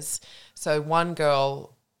Slayers. So one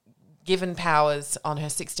girl given powers on her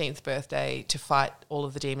 16th birthday to fight all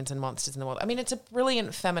of the demons and monsters in the world. I mean, it's a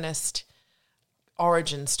brilliant feminist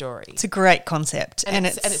origin story. It's a great concept. And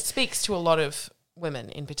it speaks to a lot of women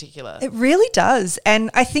in particular. It really does.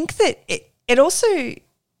 And I think that it also,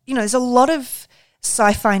 there's a lot of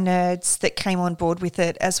sci-fi nerds that came on board with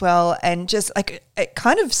it as well, and just like it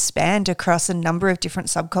kind of spanned across a number of different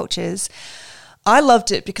subcultures. I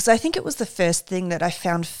loved it because I think it was the first thing that I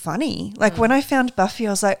found funny. Like when I found Buffy,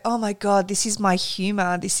 I was like, oh my God, this is my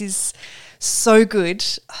humor. This is so good.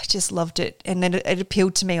 I just loved it. And then it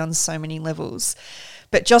appealed to me on so many levels.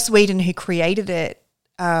 But Joss Whedon, who created it,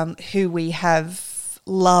 who we have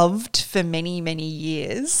loved for many, many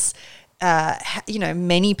years,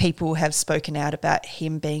 many people have spoken out about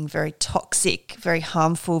him being very toxic, very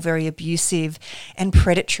harmful, very abusive and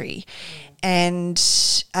predatory. And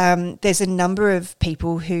there's a number of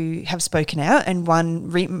people who have spoken out, and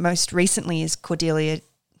one most recently is Cordelia.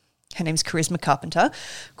 Her name's Charisma Carpenter,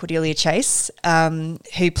 Cordelia Chase,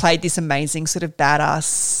 who played this amazing sort of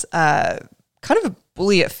badass, kind of a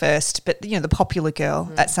bully at first, but the popular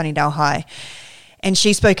girl at Sunnydale High. And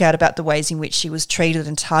she spoke out about the ways in which she was treated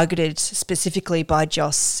and targeted specifically by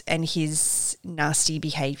Joss and his nasty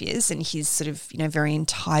behaviours and his sort of, very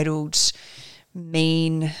entitled,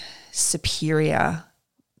 mean, superior,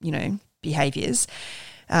 behaviours.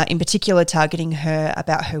 In particular, targeting her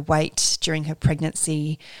about her weight during her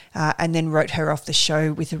pregnancy, and then wrote her off the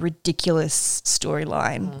show with a ridiculous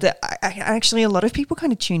storyline that actually a lot of people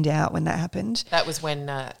kind of tuned out when that happened. That was when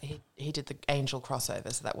he did the Angel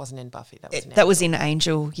crossover, so that wasn't in Buffy. That was in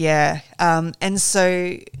Angel, yeah. And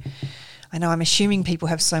so I know I'm assuming people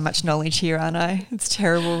have so much knowledge here, aren't I? It's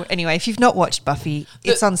terrible. Anyway, if you've not watched Buffy,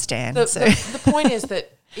 it's on Stan. The point is that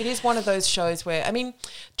it is one of those shows where,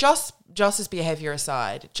 Joss's behaviour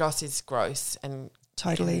aside, Joss is gross and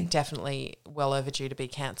totally definitely well overdue to be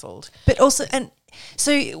cancelled. But also, and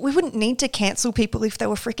so we wouldn't need to cancel people if they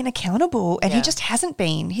were freaking accountable, and he just hasn't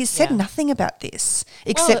been. He's said nothing about this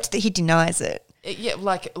except that he denies it. Yeah,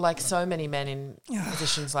 like so many men in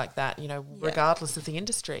positions like that, regardless of the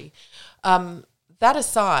industry. That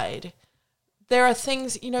aside, there are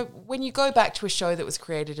things, when you go back to a show that was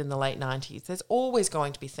created in the late 90s, there's always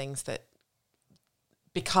going to be things that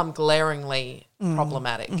become glaringly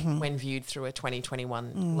problematic when viewed through a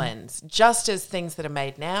 2021 lens, just as things that are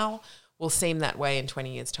made now will seem that way in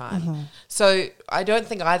 20 years' time. So I don't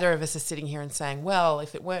think either of us are sitting here and saying, well,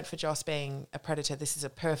 if it weren't for Joss being a predator, this is a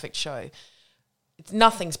perfect show.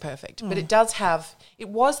 Nothing's perfect, but it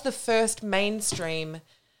was the first mainstream,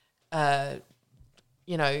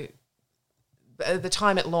 at the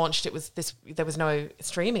time it launched, there was no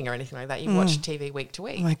streaming or anything like that. You watched TV week to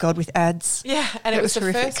week. Oh my God, with ads. Yeah, and it was the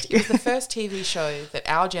horrific. first TV show that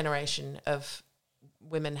our generation of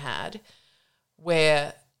women had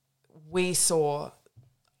where we saw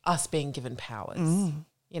us being given powers.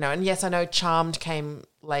 And yes, I know Charmed came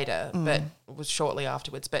later, but it was shortly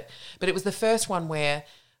afterwards. But it was the first one where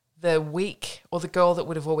the weak, or the girl that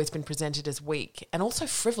would have always been presented as weak and also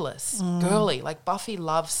frivolous, girly, like Buffy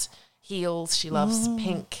loves heels, she loves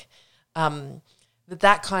pink,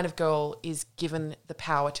 that kind of girl is given the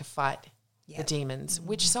power to fight the demons,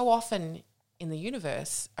 which so often in the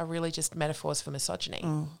universe are really just metaphors for misogyny.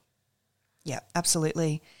 Yeah,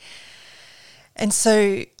 absolutely. And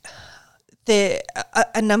so there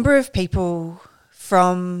a number of people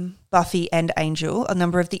from Buffy and Angel, a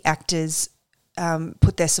number of the actors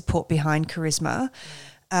put their support behind Charisma.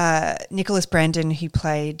 Nicholas Brandon, who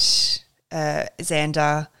played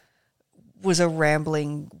Xander, was a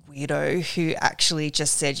rambling weirdo who actually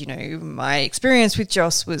just said, my experience with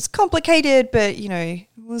Joss was complicated, but,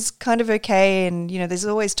 was kind of okay. And, there's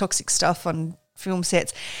always toxic stuff on film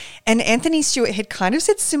sets. And Anthony Stewart had kind of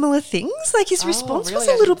said similar things. Like his response was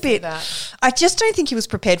a little bit, I just don't think he was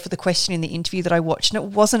prepared for the question in the interview that I watched, and it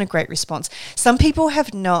wasn't a great response. Some people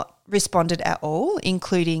have not responded at all,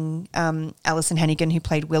 including Alison Hannigan, who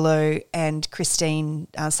played Willow, and Christine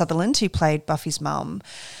Sutherland, who played Buffy's mum.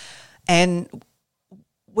 And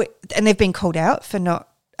they've been called out for not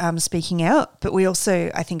speaking out, but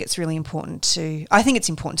I think it's important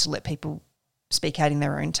to let people speak out in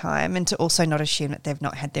their own time, and to also not assume that they've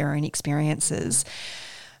not had their own experiences.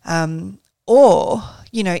 Or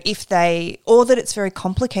that it's very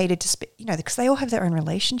complicated to speak, because they all have their own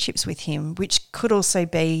relationships with him, which could also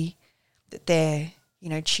be that they're,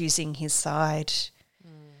 choosing his side,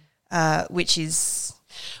 which is...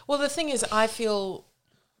 Well, the thing is, I feel...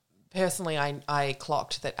 Personally, I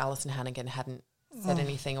clocked that Alison Hannigan hadn't said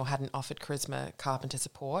anything or hadn't offered Charisma Carpenter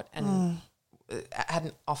support and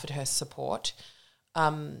hadn't offered her support.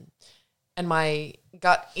 And my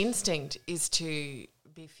gut instinct is to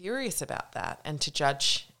be furious about that and to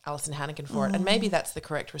judge Alison Hannigan for it. And maybe that's the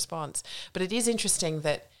correct response. But it is interesting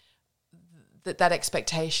that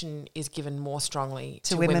expectation is given more strongly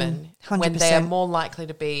to women 100%. When they are more likely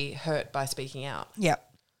to be hurt by speaking out. Yeah.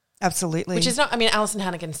 Absolutely. Which is not, Alison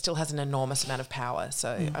Hannigan still has an enormous amount of power,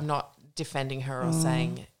 so I'm not defending her or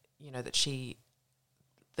saying, that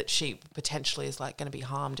she potentially is like going to be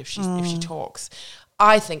harmed if she talks.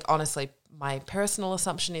 I think, honestly, my personal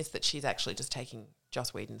assumption is that she's actually just taking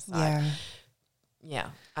Joss Whedon's side. Yeah.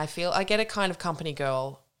 I get a kind of company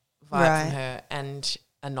girl vibe from her and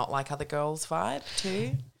a not like other girls vibe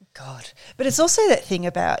too. God. But it's also that thing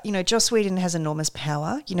about, Joss Whedon has enormous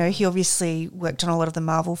power. He obviously worked on a lot of the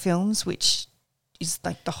Marvel films, which is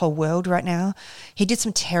like the whole world right now. He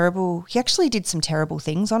actually did some terrible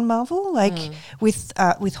things on Marvel, like with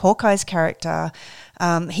Hawkeye's character.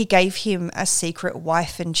 He gave him a secret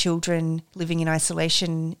wife and children living in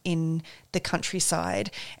isolation in the countryside,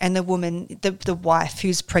 and the woman, the wife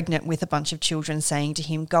who's pregnant with a bunch of children, saying to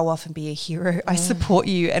him, "Go off and be a hero. I support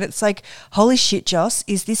you." And it's like, holy shit, Joss,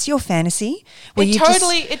 is this your fantasy?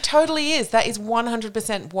 It totally is. That is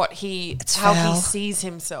 100% how foul. he sees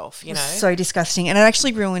himself, you know. So disgusting. And it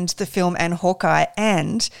actually ruined the film and Hawkeye.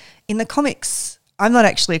 And in the comics, I'm not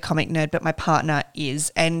actually a comic nerd, but my partner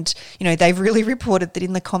is. And, you know, they've really reported that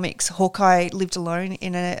in the comics, Hawkeye lived alone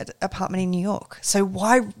in an apartment in New York. So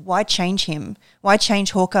why change him? Why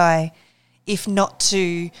change Hawkeye if not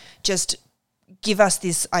to just give us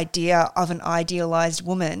this idea of an idealized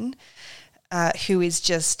woman who is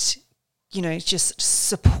just, you know, just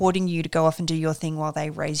supporting you to go off and do your thing while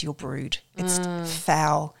they raise your brood. It's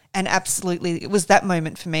foul. And absolutely, it was that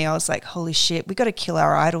moment for me. I was like, holy shit, we got to kill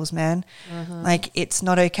our idols, man. Like, it's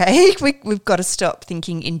not okay. We've got to stop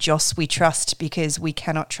thinking in Joss we trust, because we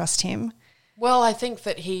cannot trust him. Well, I think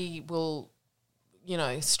that he will, you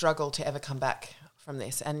know, struggle to ever come back from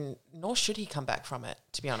this, and nor should he come back from it,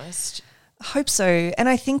 to be honest. I hope so. And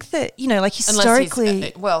I think that, you know, like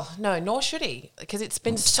historically... nor should he, because it's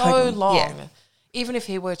been so Totally, long. yeah. Even if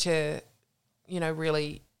he were to, you know,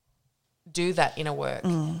 really do that inner work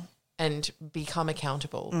and become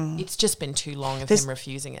accountable, it's just been too long of him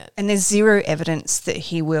refusing it. And there's zero evidence that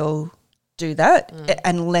he will do that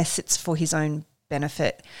unless it's for his own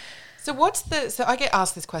benefit. So I get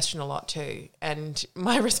asked this question a lot too, and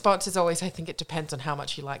my response is always, I think it depends on how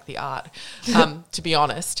much you like the art, to be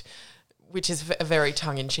honest, which is a very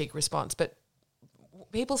tongue-in-cheek response. But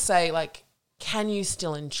people say, like, can you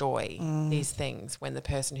still enjoy these things when the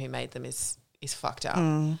person who made them is fucked up?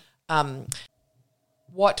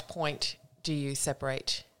 What point do you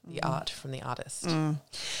separate the art from the artist?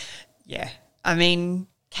 Yeah. I mean...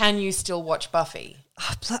 Can you still watch Buffy?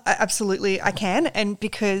 Absolutely, I can. And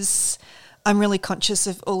because I'm really conscious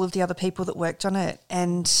of all of the other people that worked on it,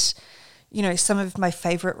 and, you know, some of my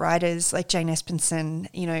favourite writers like Jane Espenson,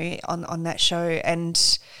 you know, on that show,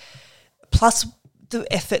 and plus the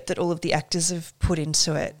effort that all of the actors have put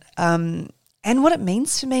into it, and what it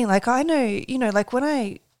means to me. Like, I know, you know, like when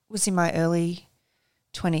I was in my early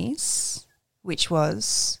 20s, which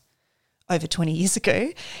was over 20 years ago,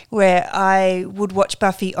 where I would watch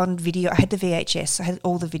Buffy on video. I had the VHS, I had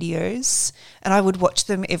all the videos, and I would watch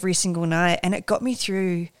them every single night, and it got me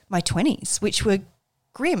through my 20s, which were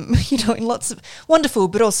grim, you know, in lots of wonderful,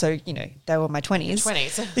 but also, you know, they were my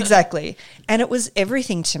 20s. Exactly. And it was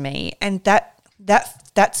everything to me, and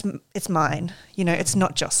that's it's mine, you know, it's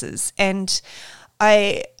not Joss's. And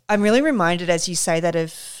I'm really reminded, as you say, that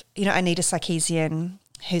of, you know, Anita Sarkeesian,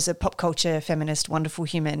 who's a pop culture feminist, wonderful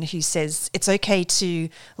human, who says it's okay to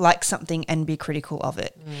like something and be critical of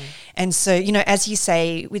it. And so, you know, as you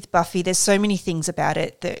say, with Buffy, there's so many things about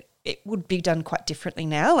it that it would be done quite differently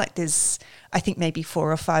now. Like, there's, I think, maybe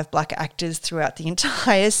 4 or 5 black actors throughout the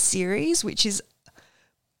entire series, which is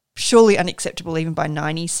surely unacceptable even by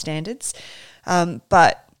 90s standards.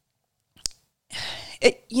 But,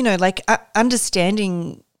 it, you know, like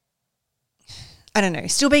understanding, I don't know,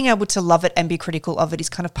 still being able to love it and be critical of it is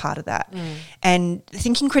kind of part of that. And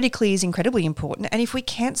thinking critically is incredibly important. And if we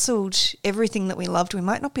cancelled everything that we loved, we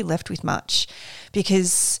might not be left with much,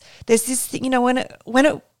 because there's this thing, you know,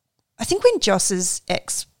 I think when Joss's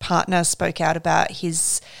ex-partner spoke out about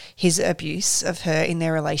his abuse of her in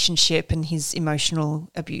their relationship and his emotional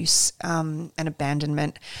abuse and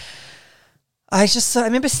abandonment, I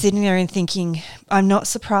remember sitting there and thinking, I'm not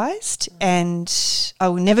surprised, and I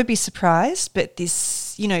will never be surprised, but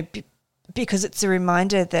this, you know, because it's a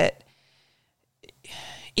reminder that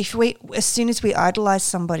as soon as we idolize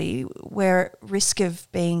somebody, we're at risk of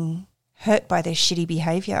being hurt by their shitty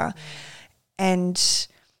behavior. And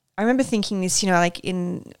I remember thinking this, you know, like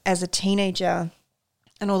as a teenager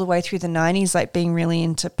and all the way through the 90s, like being really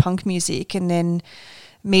into punk music, and then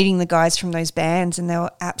meeting the guys from those bands, and they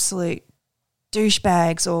were absolute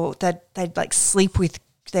douchebags, or they'd like sleep with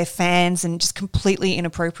their fans and just completely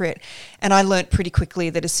inappropriate. And I learnt pretty quickly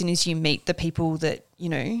that as soon as you meet the people that, you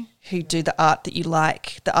know, who do the art that you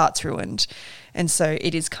like, the art's ruined. And so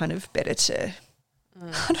it is kind of better to,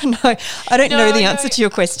 I don't know. I don't know the answer to your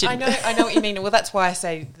question. I know what you mean. Well, that's why I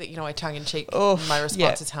say that, you know, I tongue-in-cheek, my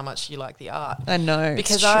response is how much you like the art. I know.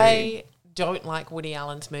 Because I don't like Woody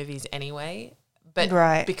Allen's movies anyway,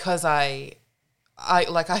 but because I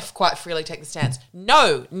quite freely take the stance.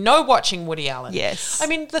 No watching Woody Allen. Yes. I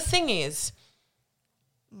mean, the thing is,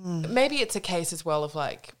 maybe it's a case as well of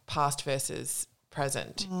like past versus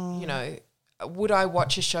present. You know, would I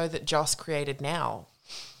watch a show that Joss created now?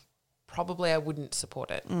 Probably I wouldn't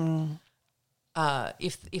support it.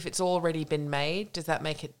 if it's already been made, does that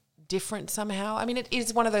make it different somehow? I mean, it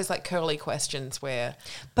is one of those like curly questions where...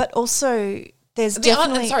 But also... There's the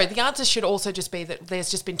definitely... answer should also just be that there's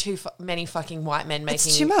just been too many fucking white men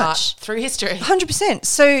making too much. art through history. 100%.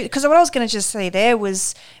 So, because what I was going to just say there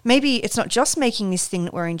was maybe it's not just making this thing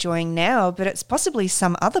that we're enjoying now, but it's possibly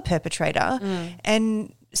some other perpetrator.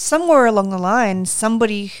 And somewhere along the line,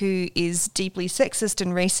 somebody who is deeply sexist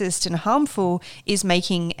and racist and harmful is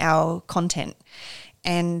making our content.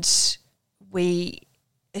 And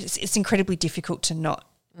it's incredibly difficult to not...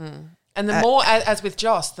 And the more, as with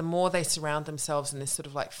Joss, the more they surround themselves in this sort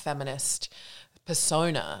of like feminist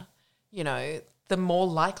persona, you know, the more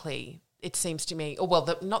likely it seems to me, or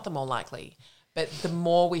well, not the more likely, but the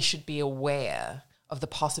more we should be aware of the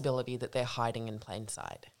possibility that they're hiding in plain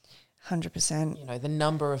sight. 100%. You know, the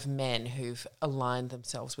number of men who've aligned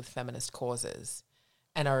themselves with feminist causes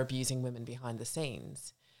and are abusing women behind the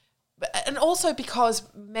scenes. And also because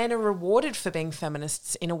men are rewarded for being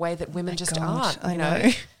feminists in a way that women just aren't. I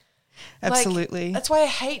know. Absolutely. Like, that's why I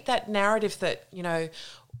hate that narrative that, you know,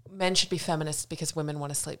 men should be feminists because women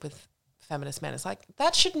want to sleep with feminist men. It's like,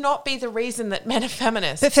 that should not be the reason that men are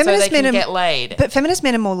feminists, so they can get laid. But feminist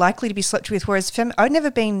men are more likely to be slept with, whereas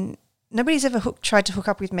nobody's ever tried to hook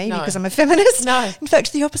up with me because I'm a feminist. No. In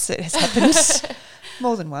fact, the opposite has happened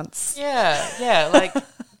more than once. Yeah, like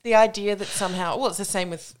the idea that somehow, well, it's the same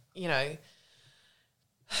with, you know,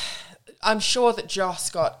 I'm sure that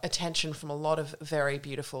Joss got attention from a lot of very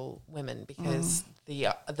beautiful women because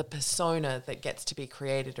the persona that gets to be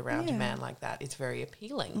created around a man like that is very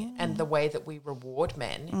appealing. And the way that we reward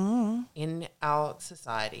men in our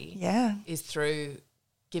society is through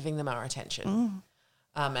giving them our attention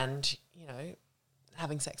and, you know,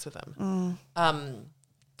 having sex with them.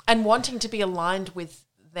 And wanting to be aligned with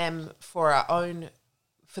them for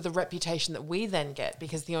the reputation that we then get,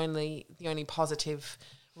 because the only positive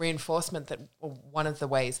reinforcement that, or one of the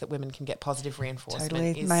ways that women can get positive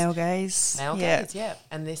reinforcement is male gaze. Yeah.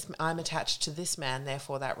 And I'm attached to this man,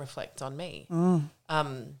 therefore that reflects on me.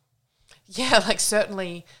 Like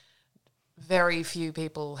certainly very few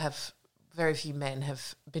men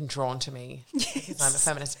have been drawn to me because I'm a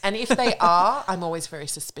feminist. And if they are, I'm always very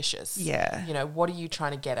suspicious. Yeah. You know, what are you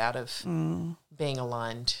trying to get out of being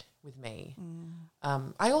aligned with me?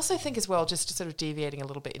 I also think as well, just sort of deviating a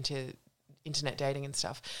little bit into internet dating and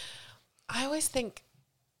stuff, I always think,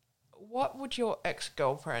 what would your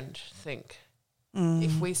ex-girlfriend think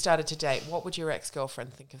if we started to date? What would your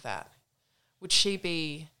ex-girlfriend think of that? Would she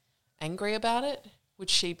be angry about it? Would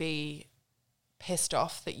she be pissed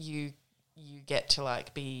off that you get to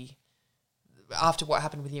like be after what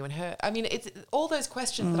happened with you and her? I mean, it's all those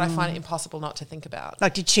questions that I find it impossible not to think about.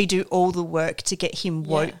 Like, did she do all the work to get him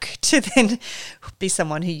woke to then be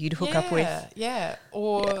someone who you'd hook up with? Yeah.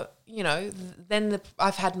 Or, you know, then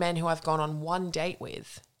I've had men who I've gone on one date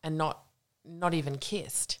with and not even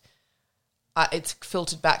kissed. It's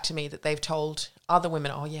filtered back to me that they've told other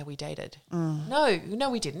women, oh, yeah, we dated. No,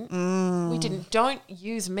 we didn't. We didn't. Don't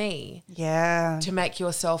use me to make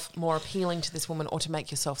yourself more appealing to this woman or to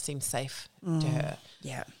make yourself seem safe to her.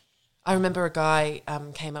 Yeah. I remember a guy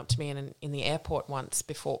came up to me in the airport once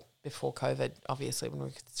before COVID, obviously, when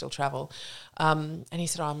we could still travel, and he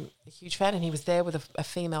said, I'm a huge fan, and he was there with a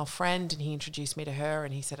female friend, and he introduced me to her,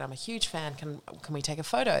 and he said, I'm a huge fan, can we take a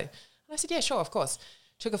photo? And I said, yeah, sure, of course.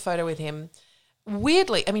 Took a photo with him.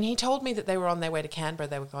 Weirdly, I mean, he told me that they were on their way to Canberra,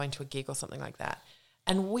 they were going to a gig or something like that,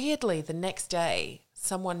 and weirdly, the next day,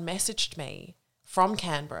 someone messaged me from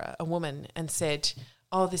Canberra, a woman, and said,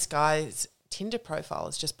 oh, this guy's Tinder profile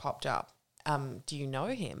has just popped up. Do you know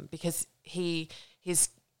him? Because his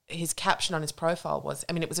caption on his profile was,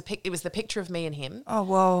 I mean, it was the picture of me and him. Oh,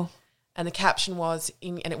 whoa. And the caption was,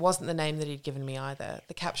 and it wasn't the name that he'd given me either.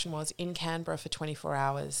 The caption was, in Canberra for 24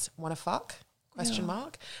 hours, wanna fuck? ?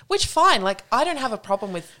 Which, fine, like, I don't have a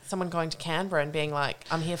problem with someone going to Canberra and being like,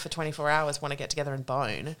 I'm here for 24 hours, want to get together and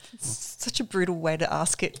bone. It's such a brutal way to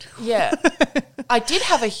ask it. Yeah. I did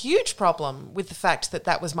have a huge problem with the fact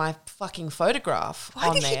that was my fucking photograph on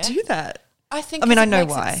there. Why did he do that? I think. I mean, I know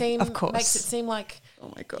why. Of course, makes it seem like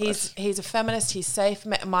oh my God, he's a feminist. He's safe.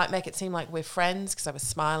 Might make it seem like we're friends because I was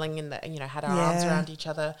smiling and had our arms around each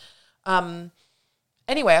other.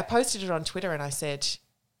 Anyway, I posted it on Twitter and I said,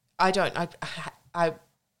 I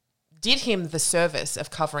did him the service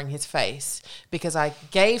of covering his face because I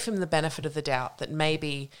gave him the benefit of the doubt that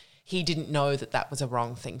maybe he didn't know that was a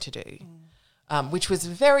wrong thing to do, which was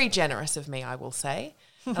very generous of me, I will say.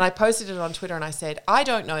 And I posted it on Twitter and I said, I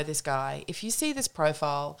don't know this guy. If you see this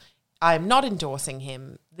profile, I am not endorsing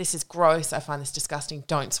him. This is gross. I find this disgusting.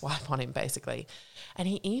 Don't swipe on him, basically. And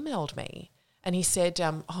he emailed me and he said,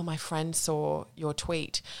 oh, my friend saw your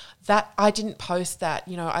tweet. That I didn't post that.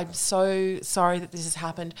 You know, I'm so sorry that this has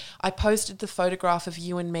happened. I posted the photograph of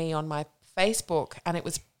you and me on my Facebook, and it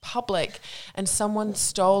was public, and someone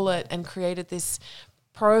stole it and created this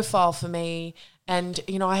profile for me, and,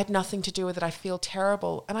 you know, I had nothing to do with it. I feel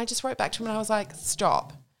terrible. And I just wrote back to him and I was like,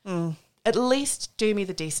 stop. At least do me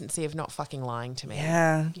the decency of not fucking lying to me.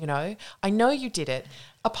 Yeah. You know, I know you did it.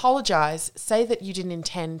 Apologize. Say that you didn't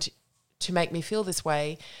intend to make me feel this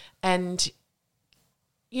way, and,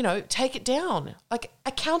 you know, take it down. Like,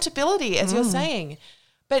 accountability, as you're saying.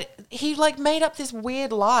 But he, like, made up this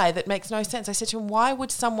weird lie that makes no sense. I said to him, why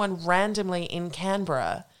would someone randomly in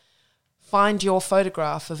Canberra find your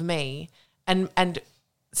photograph of me and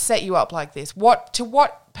set you up like this? To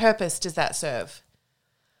what purpose does that serve?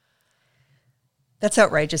 That's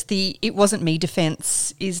outrageous. The "it wasn't me"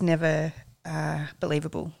 defense is never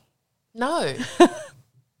believable. No.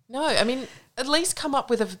 No, I mean, at least come up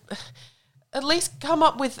with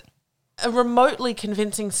a remotely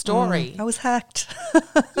convincing story. I was hacked.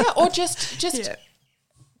 Yeah, or just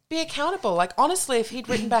be accountable. Like, honestly, if he'd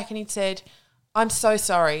written back and he'd said, I'm so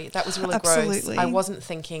sorry, that was really Absolutely. gross. I wasn't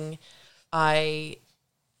thinking. I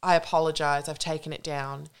apologize. I've taken it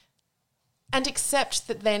down. And accept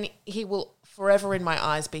that then he will forever in my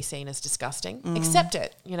eyes be seen as disgusting. Accept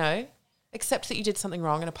it, you know. Accept that you did something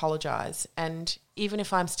wrong and apologize. And even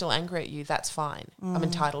if I'm still angry at you, that's fine. I'm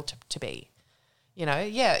entitled to be. You know,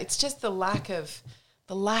 yeah, it's just the lack of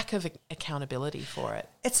accountability for it.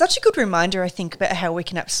 It's such a good reminder, I think, about how we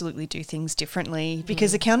can absolutely do things differently,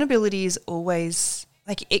 because accountability is always,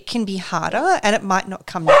 like, it can be harder and it might not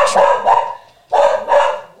come natural.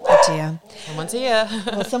 Oh dear. Someone's here.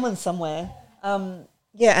 Well, someone's somewhere.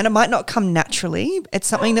 Yeah, and it might not come naturally. It's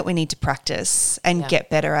something that we need to practice and get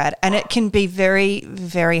better at. And it can be very,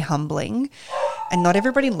 very humbling. And not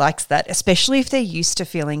everybody likes that, especially if they're used to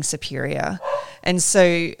feeling superior. And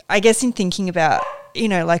so I guess in thinking about, you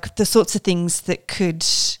know, like the sorts of things that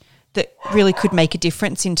really could make a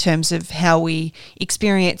difference in terms of how we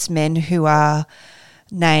experience men who are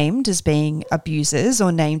named as being abusers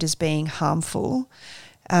or named as being harmful,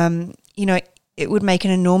 you know, it would make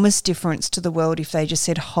an enormous difference to the world if they just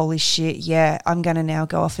said, holy shit, yeah, I'm going to now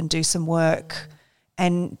go off and do some work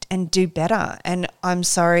and do better. And I'm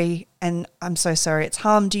sorry, and I'm so sorry it's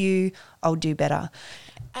harmed you. I'll do better.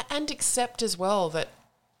 And accept as well that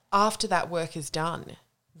after that work is done,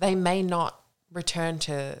 they may not return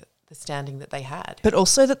to the standing that they had. But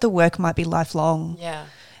also that the work might be lifelong. Yeah.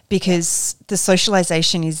 Because the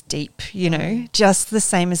socialization is deep, you know, just the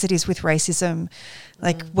same as it is with racism.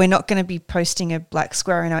 Like, we're not going to be posting a black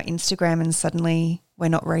square in our Instagram and suddenly we're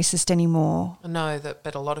not racist anymore. No,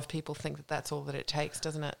 but a lot of people think that that's all that it takes,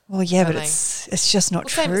 doesn't it? Well, yeah, but it's just not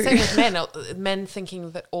true. Same with men. Men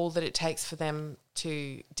thinking that all that it takes for them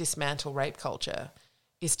to dismantle rape culture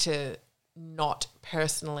is to not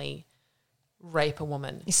personally rape a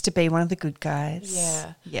woman. Is to be one of the good guys.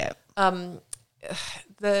 Yeah. Yeah.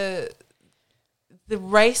 The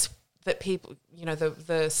race that people, you know,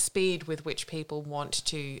 the speed with which people want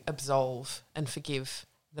to absolve and forgive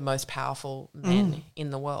the most powerful men in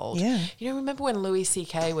the world. Yeah. You know, remember when Louis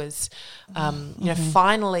C.K. was, you know,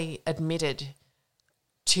 finally admitted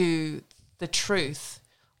to the truth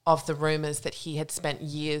of the rumours that he had spent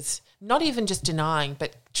years not even just denying,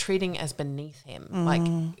 but treating as beneath him. Like,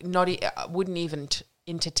 wouldn't even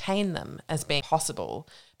entertain them as being possible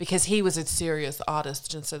because he was a serious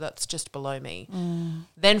artist, and so that's just below me.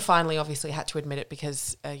 Then finally obviously had to admit it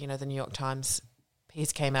because, you know, the New York Times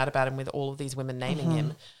piece came out about him with all of these women naming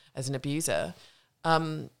him as an abuser.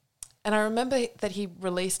 And I remember that he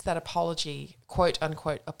released that apology, quote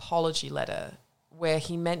unquote, apology letter, where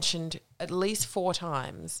he mentioned at least 4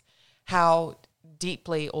 times how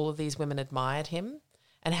deeply all of these women admired him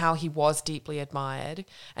and how he was deeply admired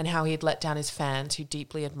and how he had let down his fans who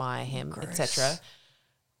deeply admire him, etc.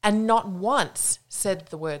 And not once said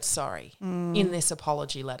the word sorry in this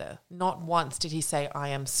apology letter. Not once did he say, I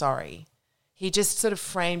am sorry. He just sort of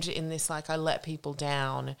framed it in this, like, I let people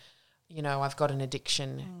down, you know, I've got an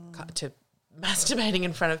addiction to masturbating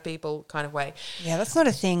in front of people kind of way. Yeah, that's not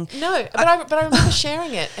a thing. No, but I remember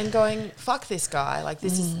sharing it and going, fuck this guy, like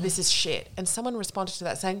this is shit. And someone responded to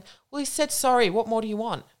that saying, well, he said sorry, what more do you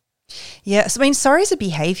want? Yeah, so I mean, sorry is a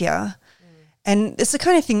behaviour. And it's the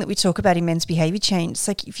kind of thing that we talk about in men's behaviour change. It's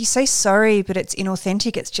like if you say sorry but it's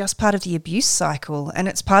inauthentic, it's just part of the abuse cycle, and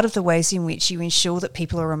it's part of the ways in which you ensure that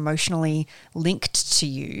people are emotionally linked to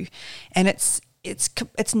you. And it's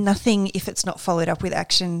nothing if it's not followed up with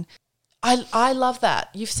action. I love that.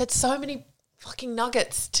 You've said so many fucking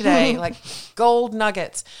nuggets today, like gold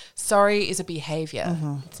nuggets. Sorry is a behavior.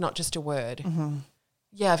 It's not just a word.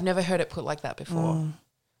 Yeah, I've never heard it put like that before.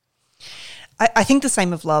 I think the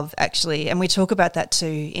same of love, actually, and we talk about that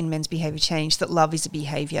too in Men's Behaviour Change, that love is a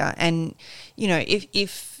behaviour. And, you know,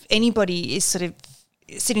 if anybody is sort of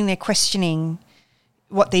sitting there questioning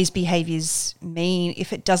what these behaviours mean,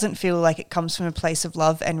 if it doesn't feel like it comes from a place of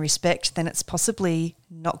love and respect, then it's possibly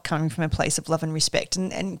not coming from a place of love and respect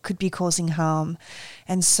and could be causing harm.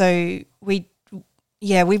 And so we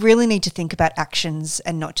really need to think about actions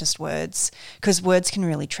and not just words, because words can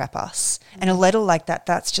really trap us. And a letter like that,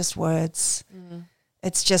 that's just words.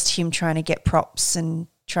 It's just him trying to get props and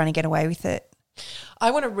trying to get away with it. I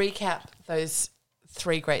want to recap those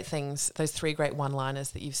 3 great things, those 3 great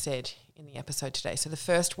one-liners that you've said in the episode today. So the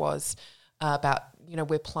first was about, you know,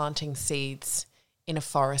 we're planting seeds in a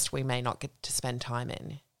forest we may not get to spend time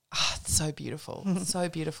in. Oh, it's so beautiful, so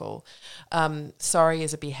beautiful. Sorry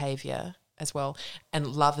is a behaviour as well, and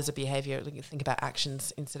love is a behaviour. Think about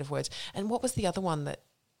actions instead of words. And what was the other one that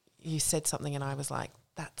you said something and I was like,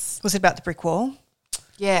 Was it about the brick wall?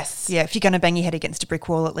 Yes. Yeah, if you're going to bang your head against a brick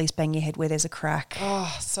wall, at least bang your head where there's a crack.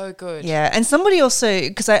 Oh, so good. Yeah, and somebody also,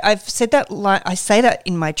 because I've said that, I say that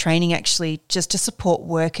in my training actually, just to support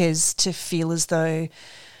workers to feel as though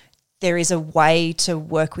there is a way to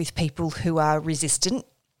work with people who are resistant.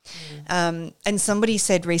 And somebody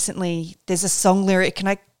said recently, there's a song lyric,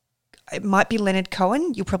 and it might be Leonard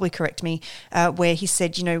Cohen, you'll probably correct me, where he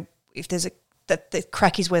said, you know, if there's that the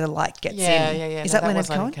crack is where the light gets in. Yeah. Is that Leonard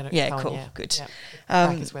Cohen? Yeah, cool, yeah. good. Yeah.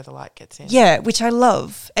 The crack is where the light gets in. Yeah, which I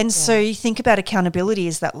love. And so you think about accountability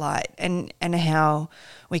as that light and how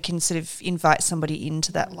we can sort of invite somebody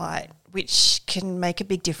into that light, which can make a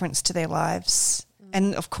big difference to their lives.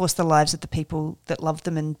 And, of course, the lives of the people that love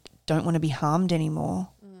them and don't want to be harmed anymore.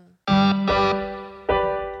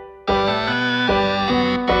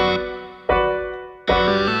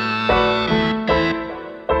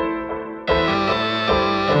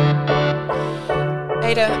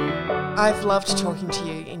 Ada, I've loved talking to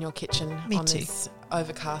you in your kitchen Me too. This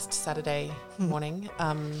overcast Saturday morning.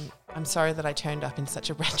 I'm sorry that I turned up in such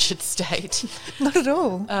a wretched state. Not at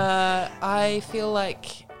all. I feel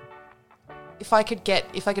like if I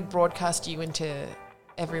could broadcast you into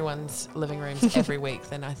everyone's living rooms every week,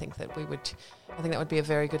 then I think that would be a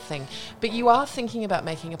very good thing. But you are thinking about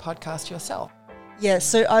making a podcast yourself. Yeah,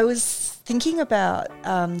 so I was thinking about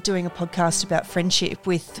doing a podcast about friendship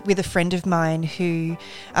with a friend of mine who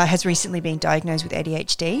has recently been diagnosed with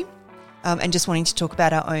ADHD, and just wanting to talk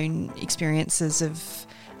about our own experiences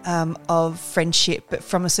of friendship, but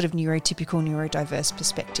from a sort of neurotypical, neurodiverse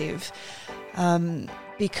perspective.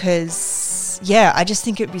 Because, I just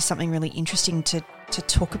think it would be something really interesting to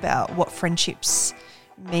talk about what friendships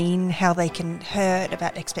mean, how they can hurt,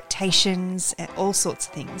 about expectations and all sorts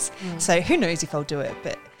of things. So who knows if I'll do it,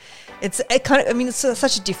 but it's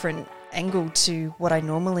such a different angle to what I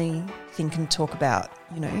normally think and talk about,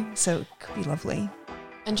 you know, so it could be lovely.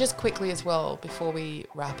 And just quickly as well, before we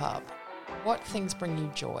wrap up, what things bring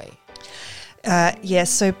you joy?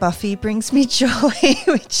 So Buffy brings me joy,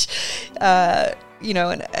 which, as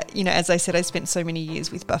I said, I spent so many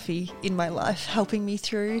years with Buffy in my life, helping me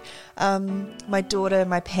through my daughter,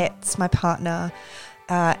 my pets, my partner,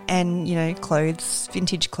 and, you know, clothes,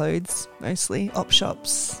 vintage clothes, mostly, op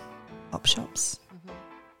shops.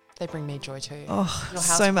 They bring me joy too. Oh,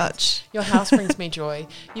 so much. Your house brings me joy.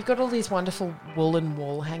 You've got all these wonderful woolen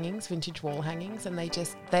wall hangings, vintage wall hangings, and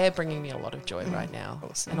they're bringing me a lot of joy right now.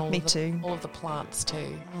 Awesome. And Me too. All of the plants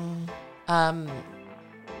too. I'm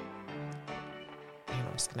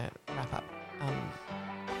just going to wrap up. I'm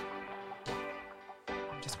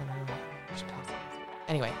just wondering what I should tell you.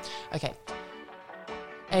 Anyway, okay.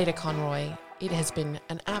 Ada Conroy, it has been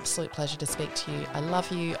an absolute pleasure to speak to you. I love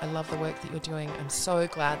you. I love the work that you're doing. I'm so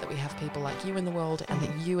glad that we have people like you in the world, and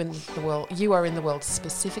that you are in the world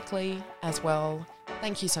specifically as well.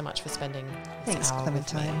 Thank you so much for spending this Thanks, hour with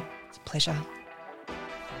Clementine. me. It's a pleasure.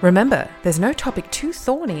 Remember, there's no topic too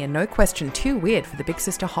thorny and no question too weird for the Big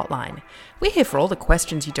Sister Hotline. We're here for all the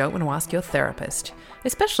questions you don't want to ask your therapist,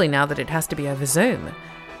 especially now that it has to be over Zoom.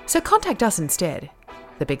 So contact us instead.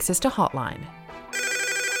 The Big Sister Hotline.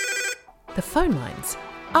 The phone lines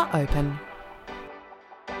are open.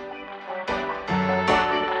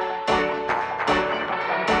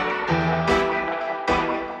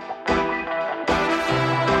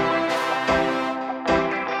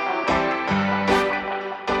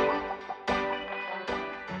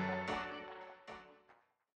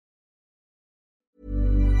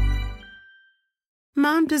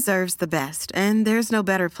 Mom deserves the best, and there's no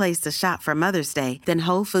better place to shop for Mother's Day than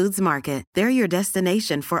Whole Foods Market. They're your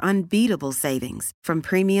destination for unbeatable savings, from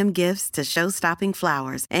premium gifts to show-stopping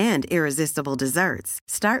flowers and irresistible desserts.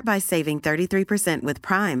 Start by saving 33% with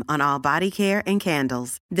Prime on all body care and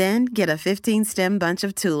candles. Then get a 15-stem bunch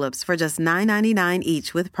of tulips for just $9.99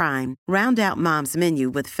 each with Prime. Round out Mom's menu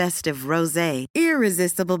with festive rosé,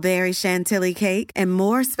 irresistible berry chantilly cake, and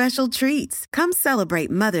more special treats. Come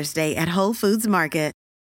celebrate Mother's Day at Whole Foods Market.